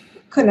druggist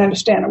couldn't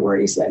understand a word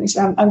he said. He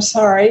said, I'm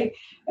sorry.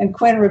 And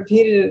Quinn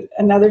repeated it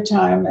another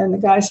time, and the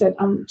guy said,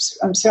 I'm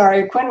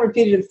sorry. Quinn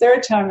repeated it a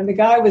third time, and the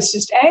guy was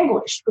just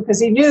anguished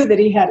because he knew that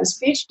he had a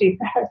speech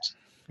defect.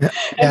 Yeah.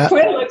 And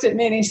Quinn looked at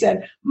me and he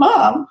said,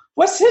 Mom,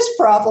 what's his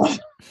problem?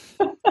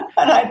 And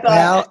I thought,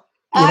 well,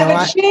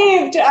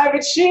 I've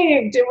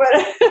achieved.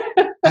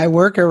 I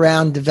work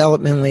around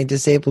developmentally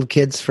disabled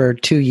kids for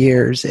 2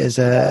 years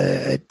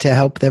to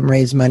help them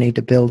raise money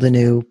to build a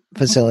new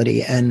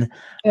facility. And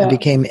I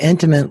became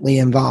intimately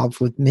involved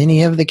with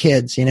many of the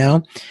kids,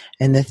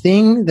 and the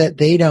thing that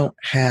they don't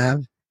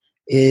have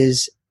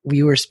is,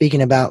 we were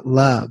speaking about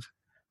love.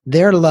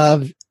 Their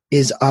love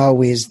is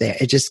always there.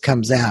 It just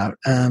comes out,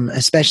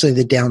 especially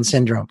the Down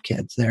syndrome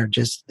kids. They're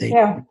just, they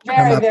come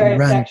up and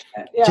run,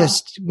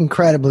 just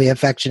incredibly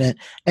affectionate.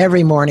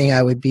 Every morning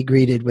I would be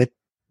greeted with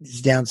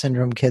these Down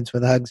syndrome kids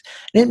with hugs,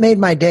 and it made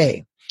my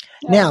day.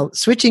 Yeah. Now,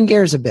 switching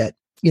gears a bit,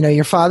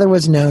 your father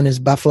was known as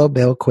Buffalo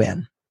Bill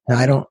Quinn. Now,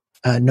 I don't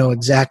know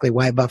exactly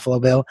why Buffalo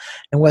Bill,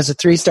 and was a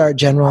 3-star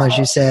general, as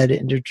you said,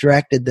 and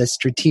directed the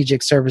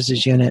Strategic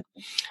Services Unit.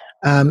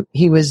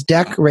 He was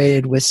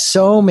decorated with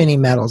so many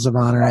medals of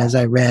honor, as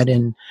I read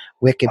in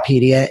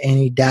Wikipedia, and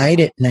he died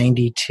at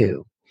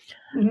 92.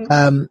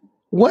 Mm-hmm.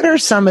 What are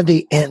some of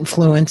the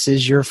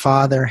influences your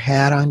father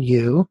had on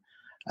you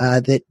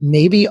that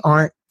maybe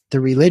aren't the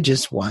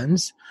religious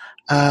ones,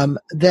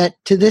 that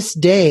to this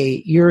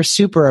day you're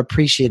super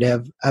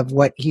appreciative of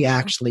what he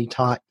actually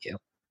taught you?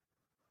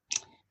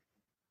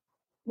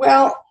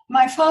 Well,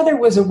 my father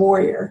was a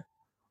warrior,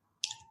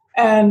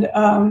 and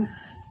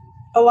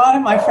a lot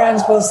of my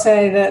friends will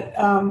say that,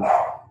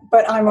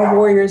 but I'm a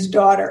warrior's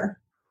daughter.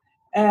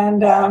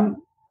 And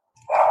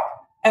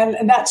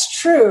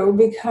that's true,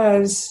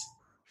 because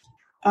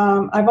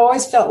I've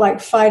always felt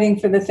like fighting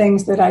for the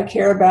things that I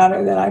care about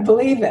or that I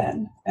believe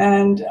in.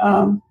 And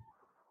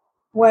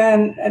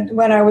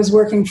when I was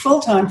working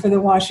full-time for the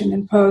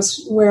Washington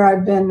Post, where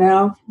I've been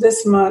now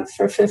this month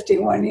for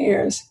 51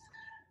 years,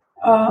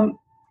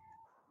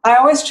 I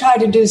always tried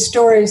to do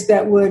stories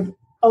that would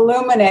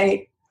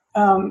illuminate.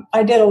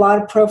 I did a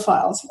lot of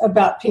profiles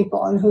about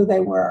people and who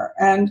they were.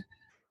 And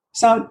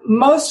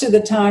most of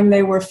the time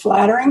they were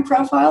flattering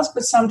profiles,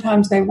 but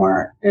sometimes they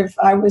weren't. If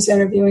I was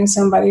interviewing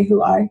somebody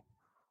who I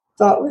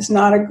thought was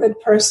not a good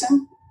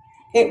person,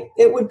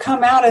 it would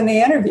come out in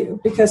the interview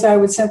because I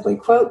would simply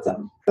quote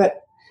them.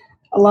 But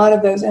a lot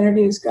of those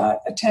interviews got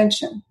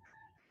attention.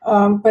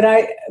 But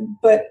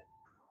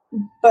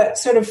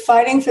sort of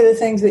fighting for the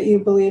things that you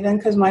believe in,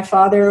 because my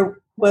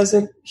father was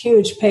a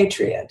huge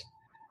patriot.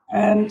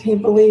 And he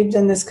believed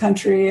in this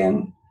country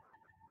and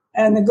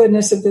the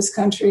goodness of this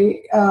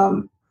country.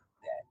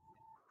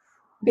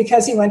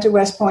 Because he went to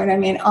West Point,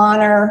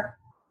 honor,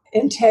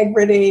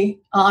 integrity,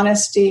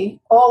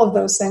 honesty, all of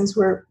those things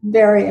were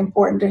very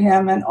important to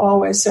him and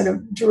always sort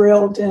of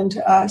drilled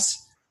into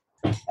us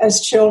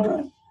as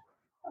children.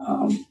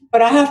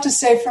 But I have to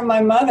say, for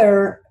my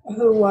mother,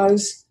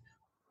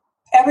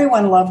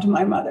 everyone loved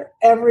my mother.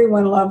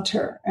 Everyone loved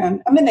her.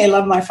 And they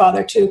loved my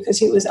father too, because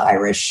he was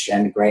Irish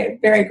and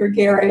great, very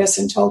gregarious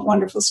and told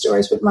wonderful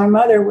stories. But my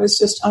mother was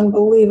just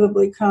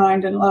unbelievably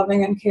kind and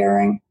loving and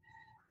caring.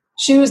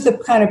 She was the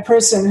kind of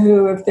person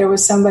who, if there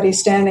was somebody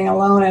standing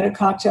alone at a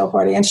cocktail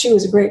party, and she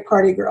was a great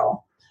party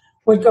girl,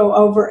 would go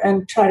over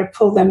and try to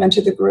pull them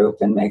into the group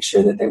and make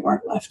sure that they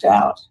weren't left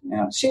out.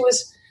 She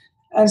was,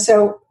 and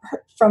so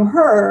from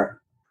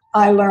her,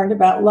 I learned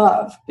about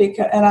love,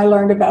 and I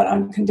learned about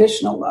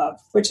unconditional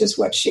love, which is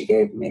what she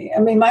gave me.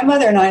 My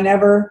mother and I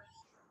never,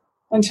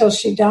 until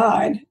she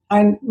died,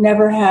 I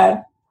never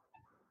had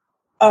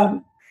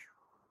a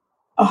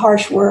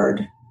harsh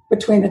word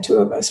between the two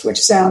of us,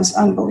 which sounds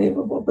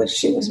unbelievable, but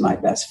she was my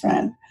best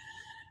friend.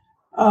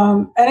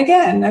 And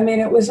again,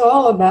 it was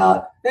all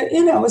about,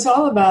 an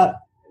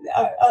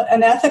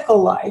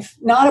ethical life,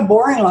 not a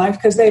boring life,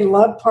 because they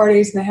loved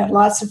parties and they had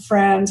lots of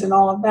friends and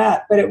all of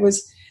that, but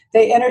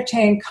they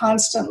entertained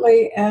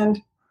constantly.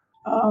 And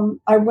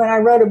when I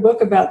wrote a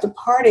book about the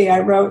party,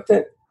 I wrote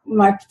that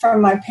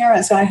from my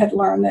parents, I had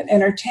learned that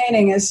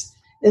entertaining is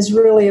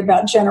really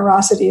about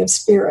generosity of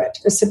spirit.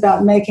 It's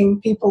about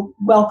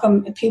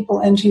welcome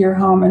people into your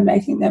home and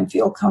making them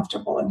feel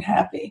comfortable and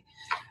happy.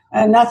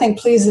 And nothing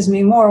pleases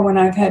me more when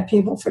I've had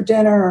people for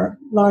dinner or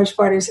large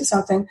parties or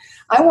something.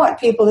 I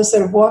want people to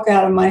sort of walk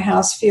out of my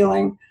house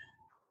feeling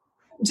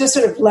just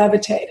sort of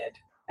levitated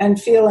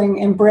and feeling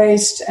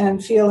embraced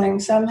and feeling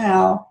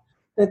somehow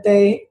that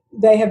they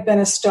have been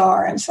a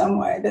star in some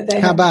way. That they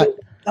how about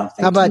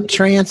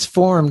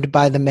transformed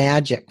by the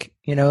magic?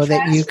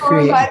 That you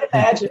create. By the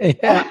magic.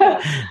 Yeah.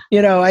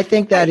 I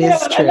think that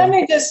is true. Let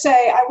me just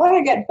say, I want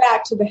to get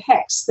back to the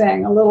hex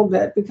thing a little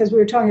bit, because we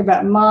were talking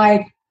about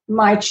my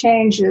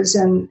changes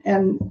and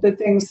the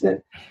things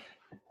that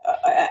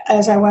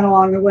as I went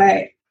along the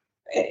way.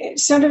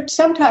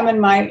 Sometime in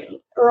my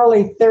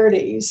early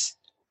 30s,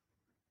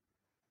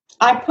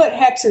 I put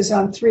hexes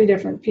on 3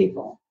 different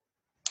people,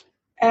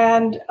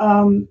 and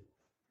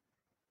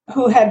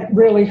who had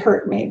really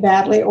hurt me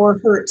badly or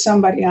hurt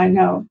somebody I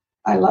know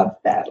I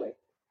loved badly.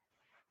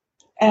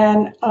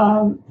 And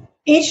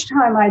each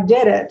time I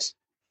did it,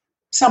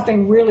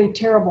 something really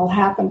terrible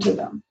happened to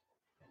them.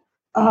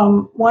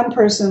 One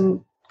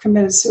person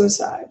committed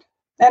suicide,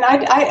 and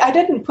I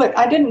didn't put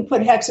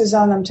hexes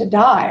on them to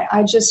die.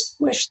 I just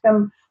wished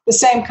them the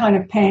same kind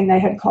of pain they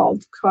had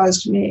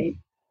caused me.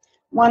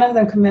 One of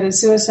them committed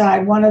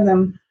suicide. One of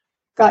them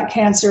got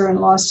cancer and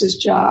lost his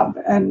job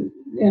and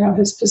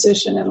his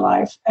position in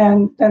life.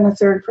 And then the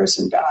third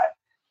person died.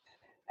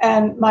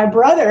 And my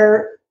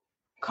brother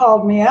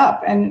called me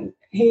up, and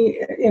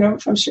he,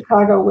 from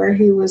Chicago, where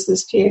he was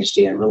this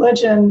PhD in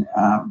religion,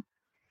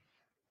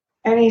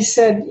 and he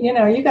said,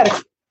 you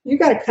got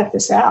to cut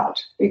this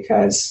out,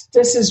 because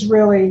this is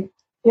really,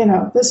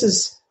 this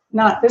is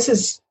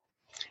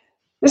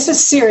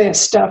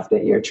serious stuff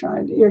that you're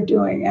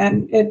doing,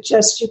 and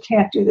you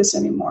can't do this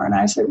anymore. And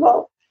I said,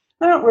 well,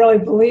 I don't really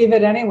believe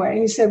it anyway.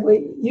 He said,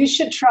 well, you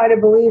should try to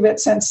believe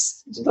it,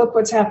 since look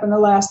what's happened the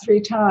last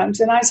 3 times.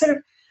 And I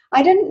said,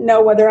 I didn't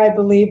know whether I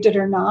believed it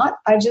or not.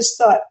 I just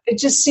thought it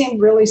just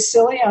seemed really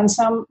silly on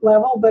some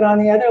level, but on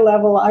the other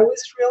level, I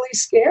was really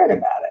scared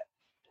about it.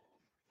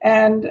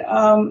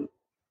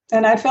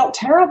 And I felt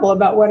terrible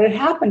about what had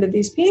happened to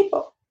these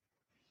people,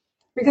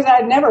 because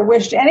I'd never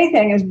wished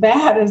anything as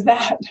bad as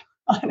that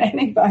on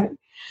anybody.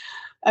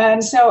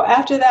 And so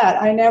after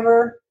that, I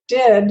never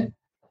did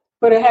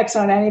put a hex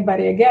on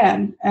anybody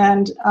again.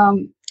 And,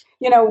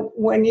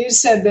 when you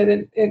said that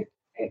it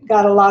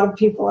got a lot of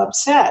people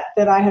upset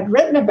that I had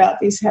written about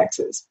these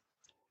hexes,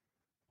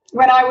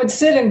 when I would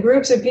sit in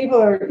groups of people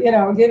or,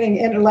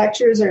 giving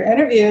lectures or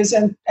interviews,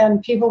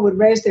 and people would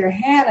raise their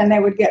hand and they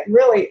would get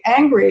really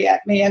angry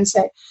at me and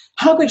say,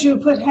 how could you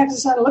put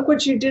hexes on? Look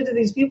what you did to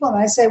these people. And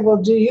I say, well,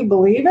 do you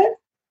believe it?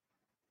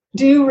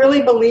 Do you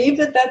really believe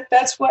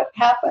that's what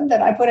happened,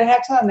 that I put a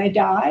hex on and they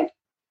died?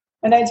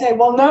 And they'd say,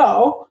 well,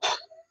 no,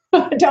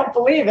 I don't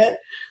believe it.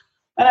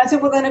 And I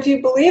said, well, then if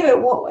you believe it,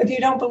 if you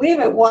don't believe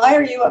it, why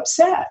are you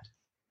upset?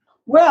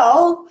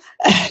 Well,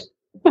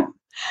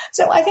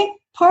 so I think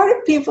part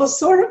of people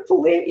sort of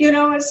believe,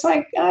 it's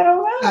like, I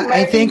don't know.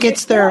 I think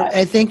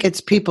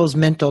it's people's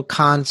mental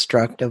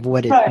construct of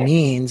what it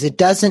means. It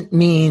doesn't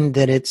mean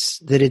that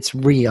it's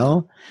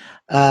real.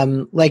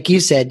 Like you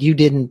said, you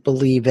didn't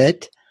believe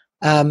it.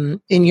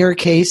 In your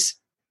case,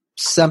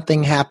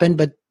 something happened,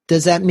 but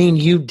does that mean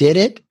you did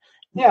it?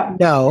 Yeah.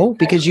 No,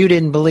 because you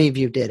didn't believe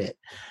you did it.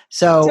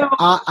 So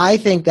I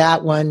think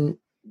that one,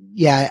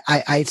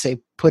 I'd say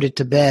put it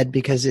to bed,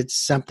 because it's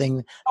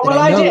something.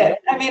 I did.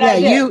 I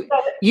did.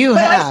 You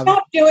have. I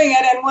stopped doing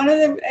it, and one of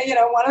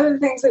the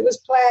things that was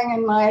playing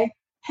in my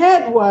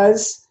head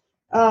was,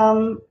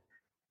 do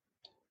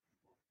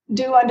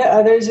unto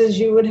others as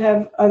you would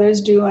have others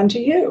do unto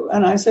you.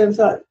 And I sort of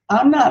thought,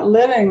 I'm not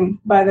living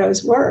by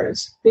those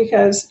words,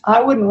 because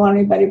I wouldn't want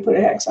anybody to put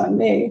a hex on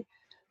me.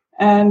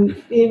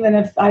 And even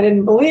if I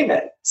didn't believe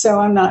it, so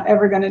I'm not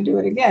ever going to do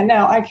it again.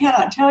 Now, I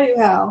cannot tell you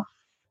how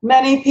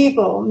many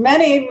people,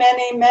 many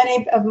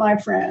of my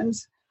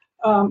friends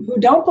who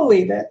don't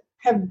believe it,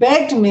 have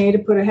begged me to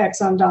put a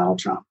hex on Donald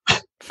Trump.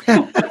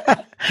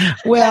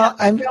 Well,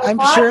 I'm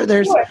sure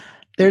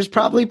there's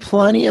probably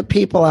plenty of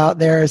people out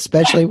there,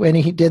 especially when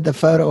he did the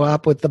photo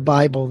op with the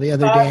Bible the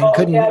other day and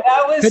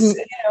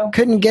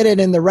couldn't get it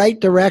in the right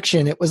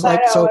direction. It was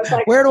like,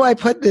 where do I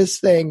put this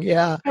thing?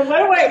 Yeah.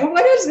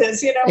 What is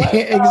this?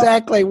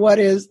 Exactly. What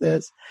is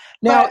this?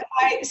 Now,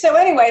 I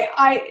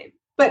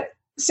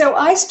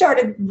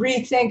started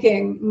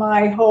rethinking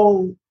my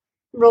whole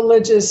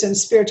religious and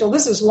spiritual.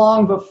 This is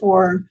long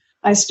before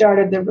I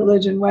started the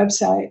religion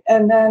website.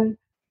 And then,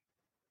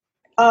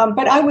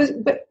 but I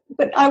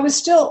was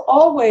still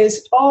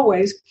always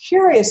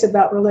curious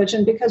about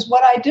religion, because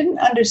what I didn't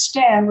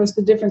understand was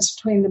the difference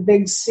between the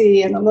big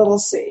C and the little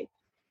c.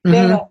 Mm-hmm.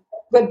 Being a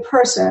good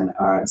person,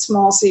 or a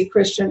small c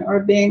Christian,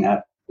 or being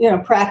a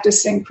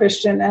practicing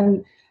Christian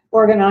and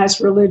organized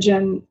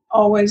religion.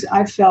 Always,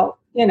 I felt,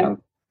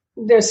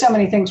 there's so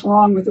many things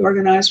wrong with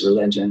organized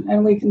religion,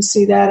 and we can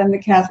see that in the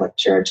Catholic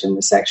Church and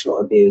the sexual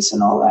abuse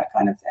and all that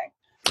kind of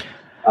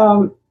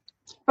thing.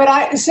 But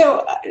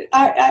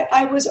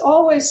I was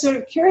always sort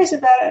of curious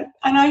about it,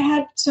 and I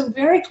had some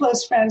very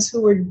close friends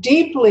who were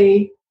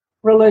deeply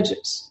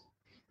religious,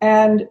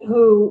 and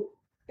who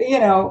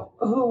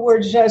were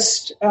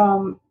just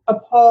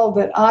appalled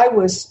that I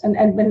was, and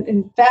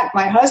in fact,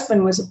 my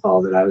husband was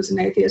appalled that I was an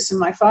atheist, and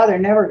my father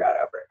never got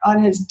over it.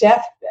 On his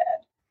deathbed,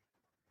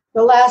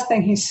 the last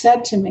thing he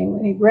said to me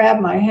when he grabbed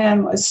my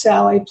hand was,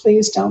 "Sally,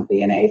 please don't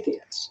be an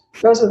atheist."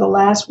 Those are the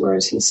last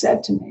words he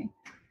said to me.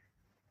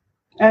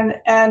 And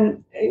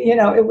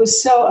it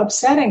was so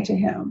upsetting to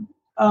him.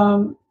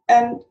 When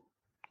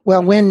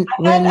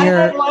I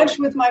had lunch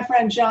with my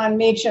friend John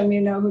Meacham.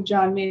 You know who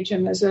John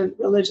Meacham is, a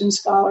religion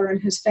scholar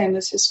and his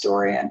famous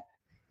historian.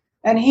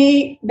 And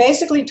he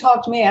basically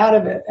talked me out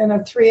of it in a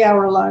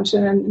 3-hour lunch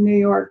in a New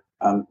York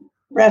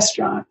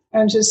restaurant,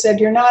 and just said,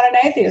 "You're not an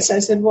atheist." I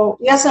said, "Well,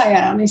 yes, I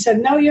am." He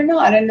said, "No, you're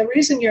not. And the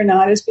reason you're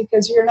not is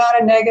because you're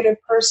not a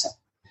negative person.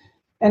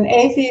 And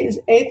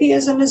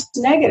atheism is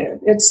negative.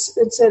 It's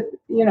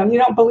you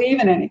don't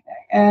believe in anything."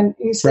 And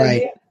he said,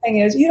 The other thing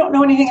is, you don't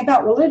know anything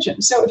about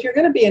religion. So if you're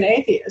going to be an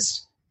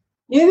atheist,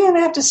 You're going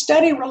to have to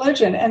study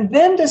religion and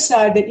then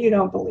decide that you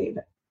don't believe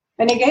it.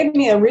 And he gave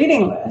me a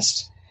reading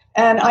list.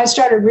 And I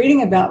started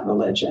reading about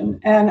religion,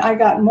 and I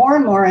got more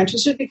and more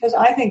interested because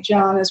I think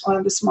John is one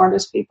of the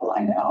smartest people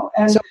I know.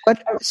 And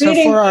so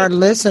for our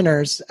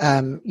listeners,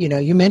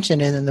 you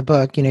mentioned it in the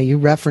book, you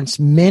referenced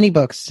many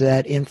books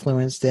that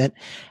influenced it.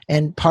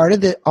 And part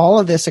of all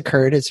of this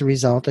occurred as a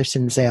result, I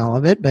shouldn't say all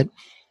of it, but,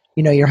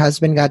 your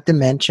husband got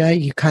dementia.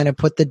 You kind of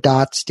put the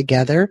dots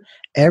together.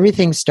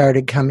 Everything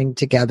started coming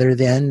together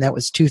then. That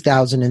was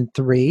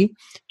 2003.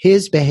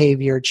 His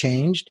behavior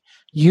changed.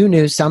 You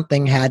knew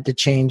something had to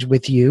change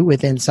with you,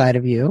 with inside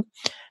of you.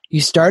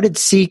 You started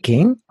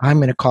seeking. I'm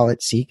going to call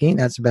it seeking.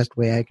 That's the best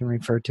way I can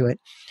refer to it.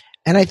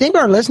 And I think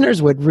our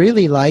listeners would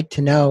really like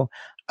to know,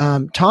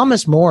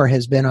 Thomas Moore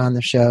has been on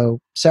the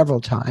show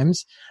several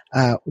times.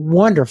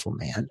 Wonderful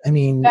man. I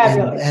mean,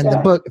 and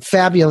the book,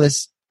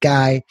 fabulous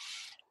guy.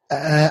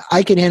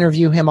 I could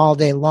interview him all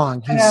day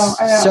long. He's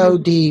I know. So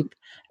deep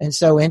and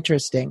so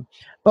interesting.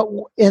 But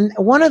in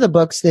one of the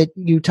books that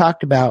you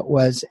talked about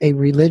was A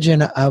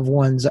Religion of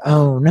One's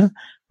Own,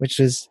 which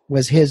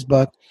was his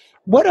book.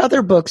 What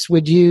other books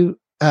would you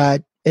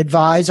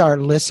advise our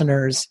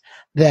listeners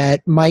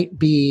that might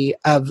be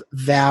of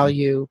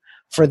value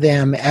for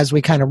them as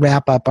we kind of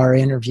wrap up our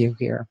interview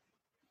here?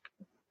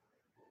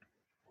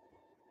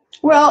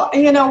 Well,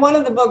 one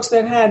of the books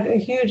that had a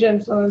huge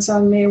influence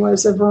on me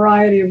was A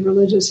Variety of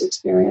Religious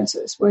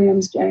Experiences,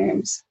 Williams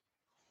James.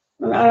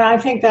 And I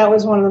think that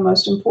was one of the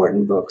most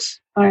important books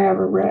I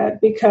ever read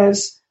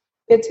because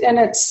it's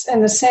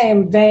in the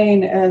same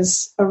vein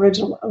as A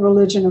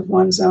Religion of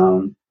One's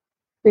Own,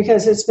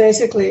 because it's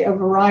basically a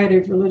variety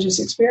of religious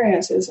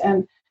experiences.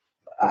 And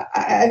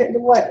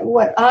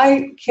what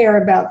I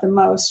care about the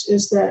most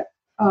is that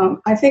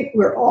I think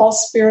we're all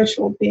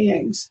spiritual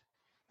beings,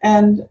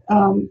 and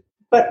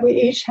but we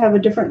each have a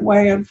different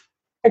way of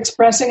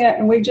expressing it,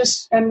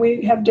 and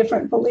we have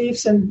different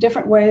beliefs and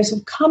different ways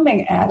of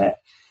coming at it.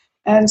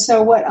 And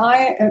so what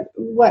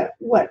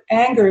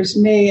angers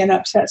me and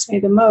upsets me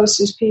the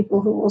most is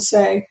people who will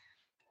say,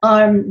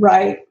 I'm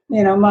right,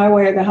 my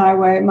way or the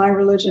highway, my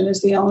religion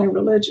is the only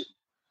religion.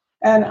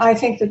 And I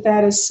think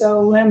that is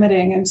so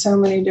limiting in so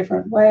many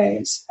different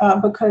ways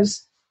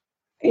because,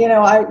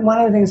 one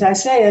of the things I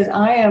say is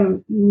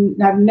I've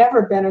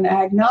never been an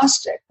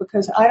agnostic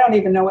because I don't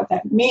even know what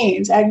that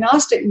means.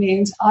 Agnostic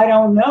means I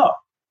don't know.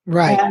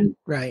 Right, and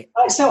right.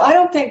 So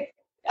I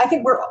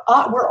think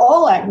we're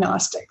all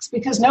agnostics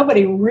because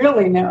nobody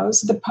really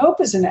knows. The Pope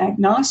is an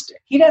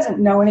agnostic. He doesn't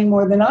know any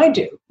more than I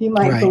do. He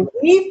might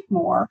believe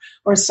more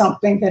or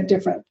something that's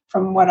different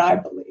from what I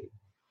believe.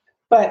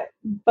 But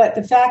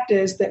the fact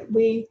is that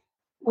we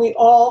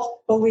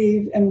all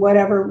believe in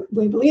whatever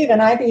we believe.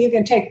 And I think you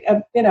can take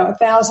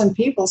 1,000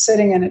 people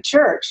sitting in a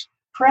church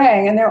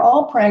praying, and they're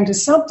all praying to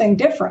something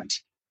different.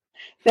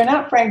 They're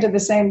not praying to the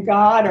same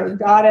God or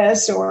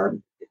goddess or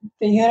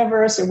the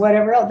universe or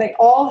whatever else. They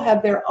all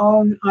have their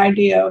own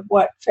idea of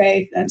what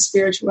faith and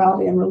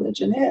spirituality and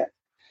religion is.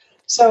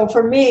 So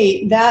for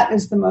me, that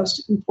is the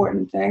most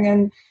important thing.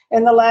 And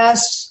in the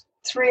last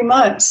 3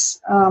 months,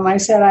 I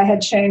said I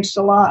had changed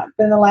a lot.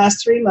 But in the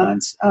last 3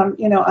 months,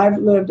 I've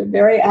lived a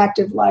very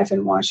active life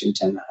in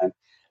Washington.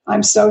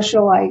 I'm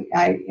social. I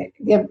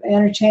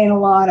entertain a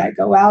lot. I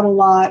go out a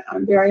lot.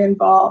 I'm very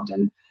involved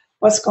in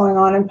what's going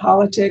on in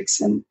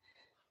politics. And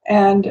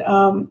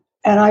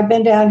I've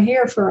been down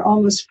here for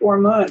almost 4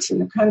 months in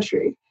the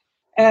country.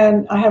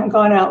 And I haven't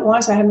gone out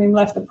once. I haven't even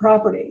left the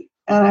property.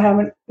 And I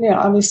haven't,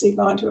 obviously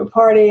gone to a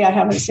party. I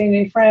haven't seen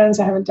any friends.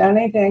 I haven't done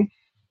anything.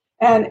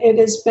 And it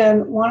has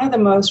been one of the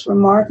most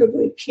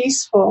remarkably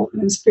peaceful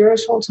and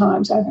spiritual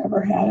times I've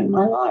ever had in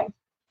my life.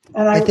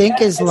 And I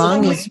think as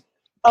long as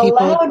people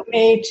allowed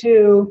me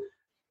to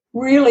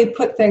really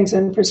put things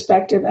in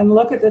perspective and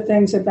look at the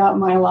things about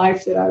my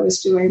life that I was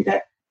doing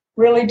that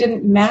really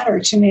didn't matter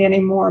to me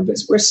anymore,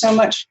 because we're so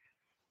much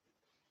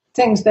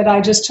things that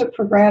I just took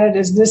for granted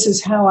as this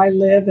is how I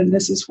live and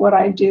this is what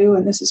I do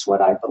and this is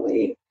what I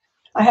believe.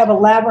 I have a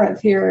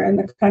labyrinth here in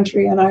the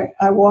country, and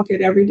I walk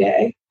it every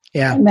day.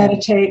 Yeah. I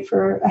meditate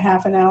for a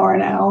half an hour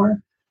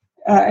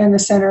in the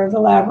center of the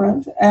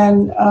labyrinth.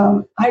 And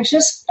I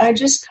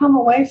just come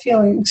away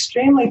feeling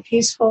extremely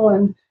peaceful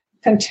and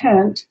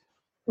content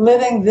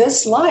living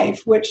this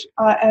life, which,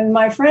 and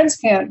my friends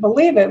can't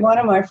believe it. One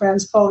of my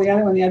friends called the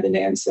other one the other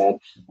day and said,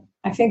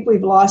 I think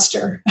we've lost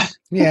her.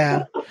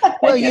 Yeah.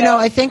 Well,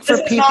 I think for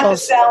people,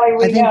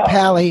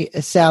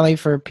 Sally,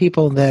 for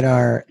people that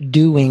are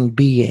doing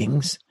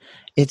beings,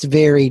 it's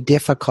very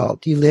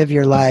difficult. You live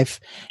your life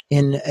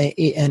in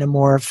a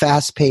more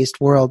fast-paced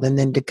world, and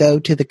then to go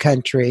to the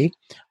country,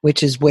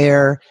 which is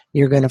where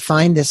you're going to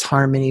find this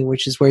harmony,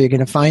 which is where you're going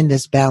to find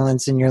this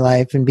balance in your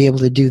life and be able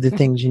to do the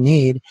things you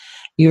need.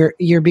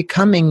 You're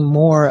becoming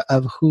more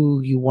of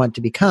who you want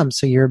to become.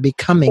 So you're a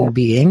becoming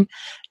being.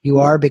 You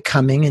are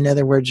becoming. In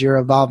other words, you're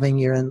evolving.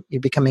 You're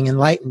becoming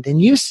enlightened.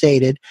 And you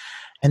stated,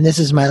 and this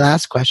is my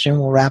last question,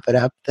 we'll wrap it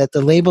up, that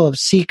the label of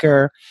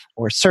seeker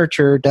or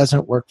searcher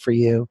doesn't work for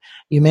you.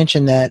 You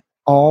mentioned that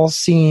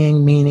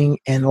all-seeing meaning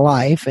in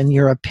life, and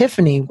your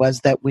epiphany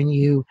was that when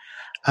you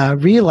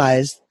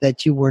realized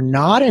that you were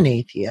not an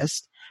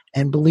atheist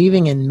and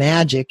believing in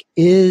magic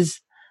is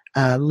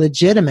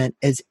legitimate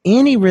as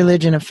any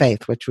religion of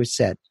faith, which was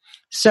said.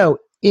 So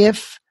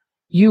if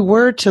you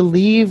were to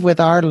leave with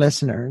our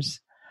listeners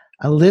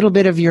a little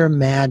bit of your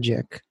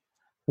magic,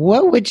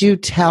 what would you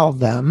tell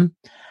them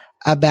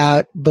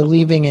about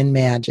believing in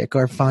magic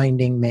or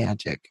finding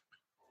magic?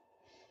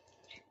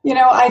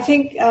 I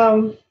think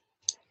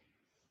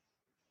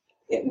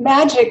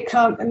magic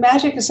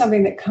is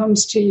something that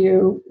comes to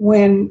you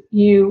when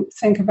you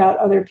think about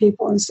other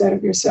people instead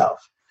of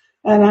yourself.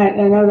 And I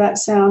know that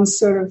sounds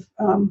sort of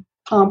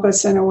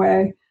pompous in a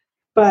way,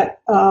 but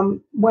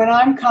when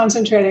I'm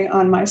concentrating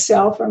on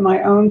myself or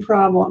my own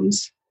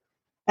problems,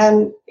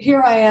 and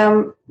here I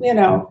am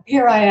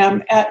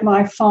at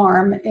my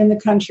farm in the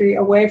country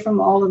away from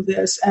all of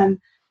this, and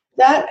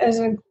that is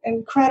an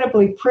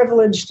incredibly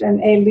privileged and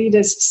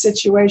elitist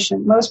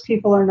situation. Most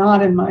people are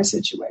not in my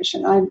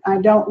situation. I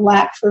don't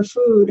lack for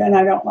food, and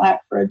I don't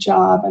lack for a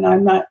job, and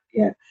I'm not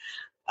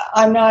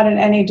in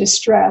any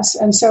distress.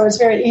 And so it's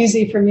very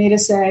easy for me to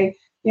say,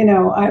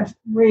 I've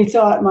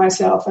rethought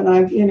myself, and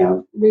I've,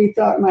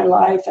 rethought my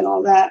life and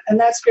all that. And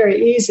that's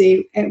very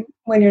easy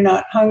when you're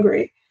not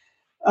hungry.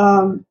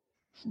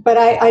 But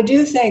I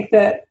do think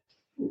that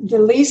the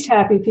least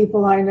happy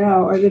people I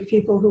know are the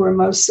people who are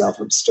most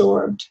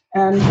self-absorbed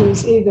and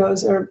whose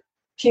egos are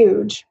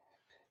huge.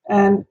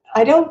 And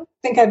I don't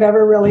think I've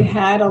ever really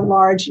had a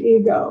large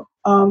ego.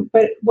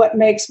 But what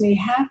makes me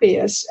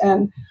happiest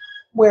and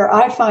where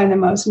I find the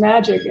most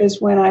magic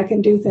is when I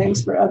can do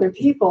things for other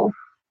people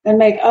and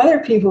make other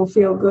people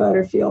feel good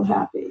or feel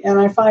happy. And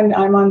I find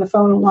I'm on the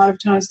phone a lot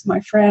of times with my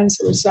friends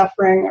who are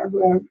suffering or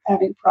who are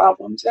having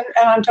problems. And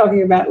I'm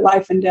talking about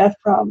life and death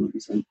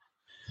problems and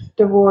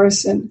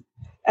divorce and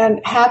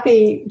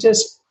happy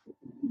just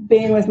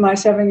being with my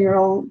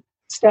 7-year-old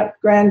step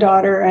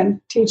granddaughter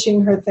and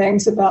teaching her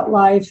things about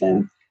life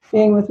and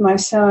being with my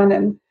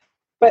son.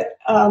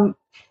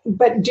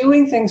 But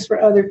doing things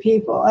for other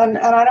people. And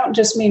I don't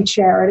just mean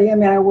charity. I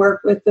mean, I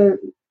work with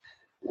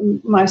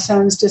my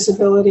son's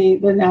disability,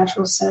 the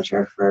Natural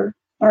Center for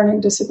Learning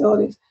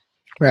Disabilities.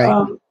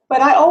 Right.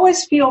 But I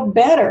always feel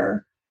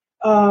better.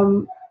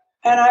 And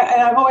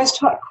I've always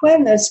taught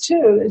Quinn this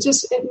too.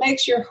 It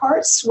makes your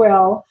heart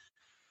swell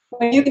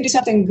when you can do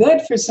something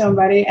good for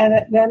somebody and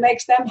that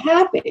makes them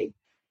happy.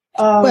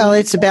 Well,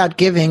 it's about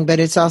giving, but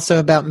it's also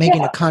about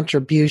making a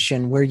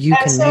contribution where you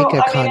can make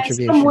a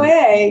contribution.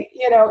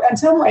 In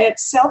some way,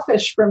 it's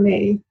selfish for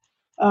me.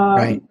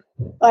 Right.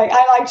 Like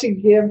I like to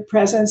give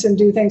presents and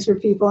do things for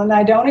people, and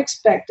I don't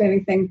expect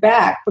anything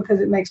back because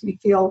it makes me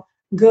feel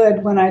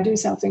good when I do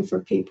something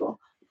for people.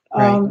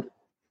 Right.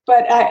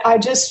 But I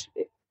just,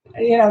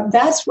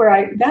 that's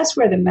where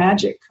the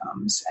magic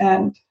comes,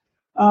 and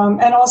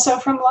also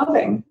from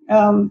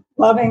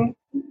loving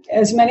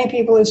as many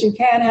people as you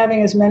can,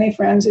 having as many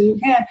friends as you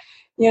can.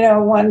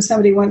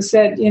 Somebody once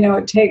said,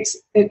 it takes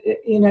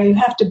you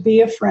have to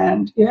be a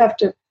friend. You have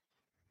to.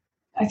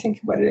 I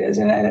think what it is,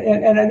 and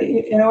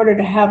in order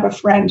to have a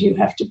friend, you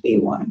have to be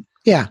one.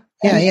 Yeah.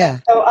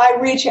 So I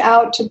reach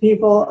out to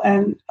people,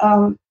 and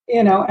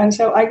and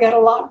so I get a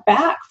lot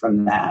back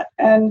from that,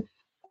 and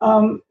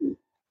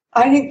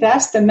I think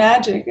that's the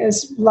magic: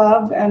 is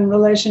love and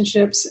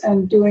relationships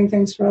and doing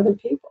things for other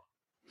people.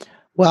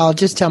 Well, I'll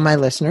just tell my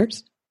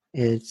listeners.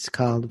 It's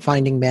called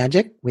Finding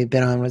Magic. We've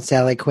been on with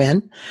Sally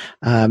Quinn.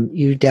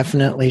 You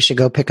definitely should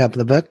go pick up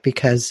the book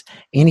because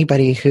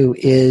anybody who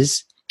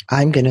is,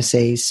 I'm going to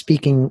say,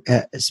 speaking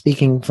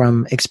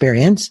from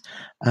experience,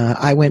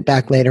 I went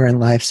back later in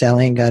life,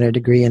 Sally, and got a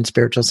degree in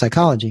spiritual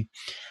psychology.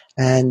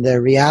 And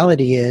the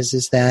reality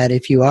is that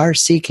if you are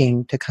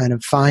seeking to kind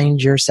of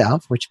find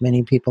yourself, which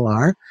many people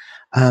are,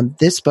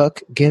 this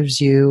book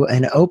gives you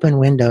an open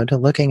window to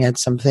looking at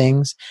some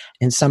things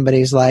in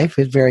somebody's life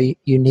who's very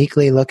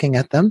uniquely looking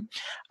at them.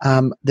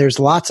 There's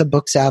lots of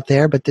books out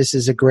there, but this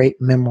is a great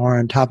memoir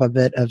on top of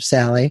it of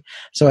Sally.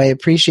 So I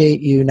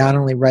appreciate you not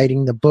only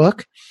writing the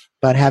book,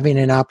 but having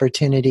an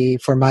opportunity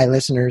for my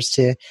listeners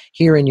to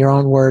hear in your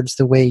own words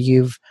the way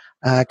you've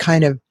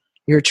kind of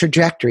your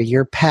trajectory,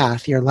 your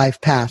path, your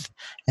life path,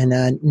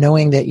 and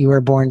knowing that you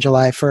were born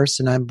July 1st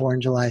and I'm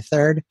born July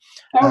 3rd.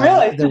 Oh,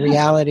 really? The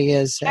reality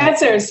is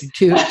Cancers.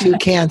 Two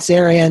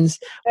Cancerians,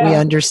 we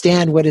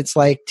understand what it's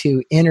like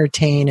to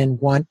entertain and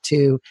want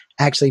to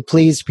actually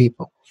please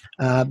people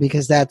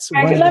because that's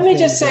one. Let me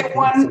just say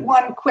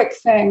one quick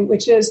thing,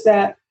 which is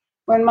that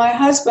when my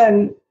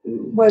husband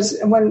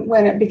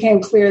when it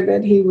became clear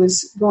that he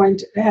was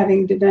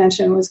having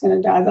dementia and was going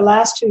to die, the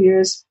last 2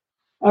 years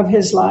of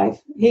his life,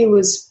 he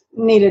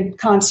needed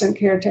constant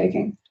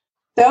caretaking.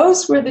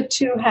 Those were the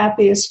 2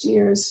 happiest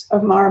years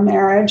of our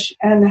marriage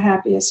and the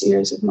happiest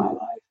years of my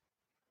life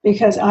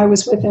because I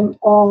was with him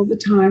all the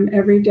time,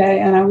 every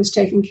day, and I was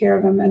taking care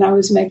of him and I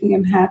was making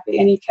him happy.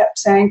 And he kept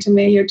saying to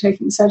me, "You're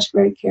taking such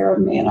great care of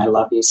me and I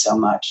love you so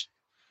much."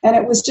 And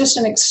it was just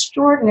an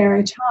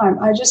extraordinary time.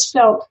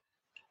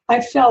 I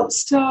felt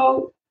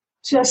so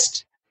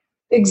just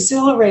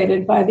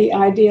exhilarated by the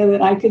idea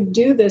that I could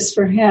do this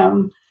for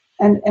him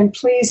and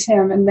please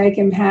him and make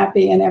him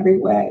happy in every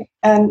way.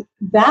 And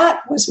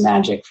that was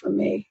magic for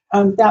me.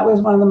 That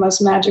was one of the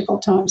most magical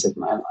times of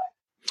my life.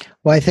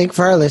 Well, I think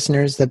for our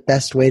listeners, the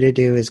best way to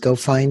do is go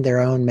find their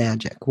own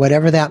magic,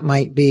 whatever that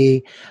might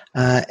be.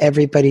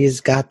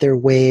 Everybody's got their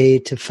way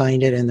to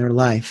find it in their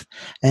life.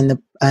 And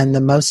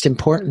the most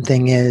important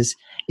thing is,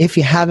 if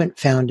you haven't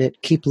found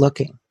it, keep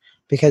looking,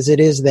 because it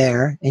is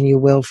there and you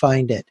will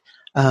find it.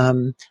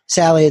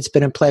 Sally, it's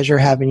been a pleasure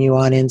having you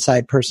on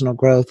Inside Personal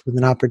Growth with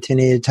an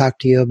opportunity to talk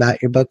to you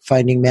about your book,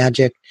 Finding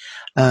Magic.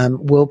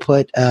 We'll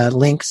put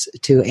links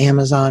to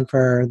Amazon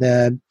for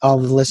all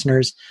the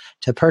listeners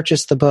to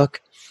purchase the book.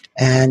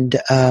 And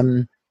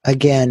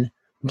again,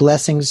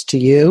 blessings to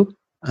you.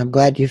 I'm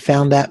glad you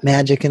found that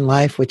magic in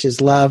life, which is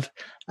love.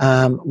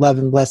 Love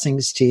and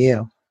blessings to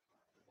you.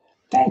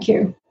 Thank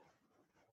you.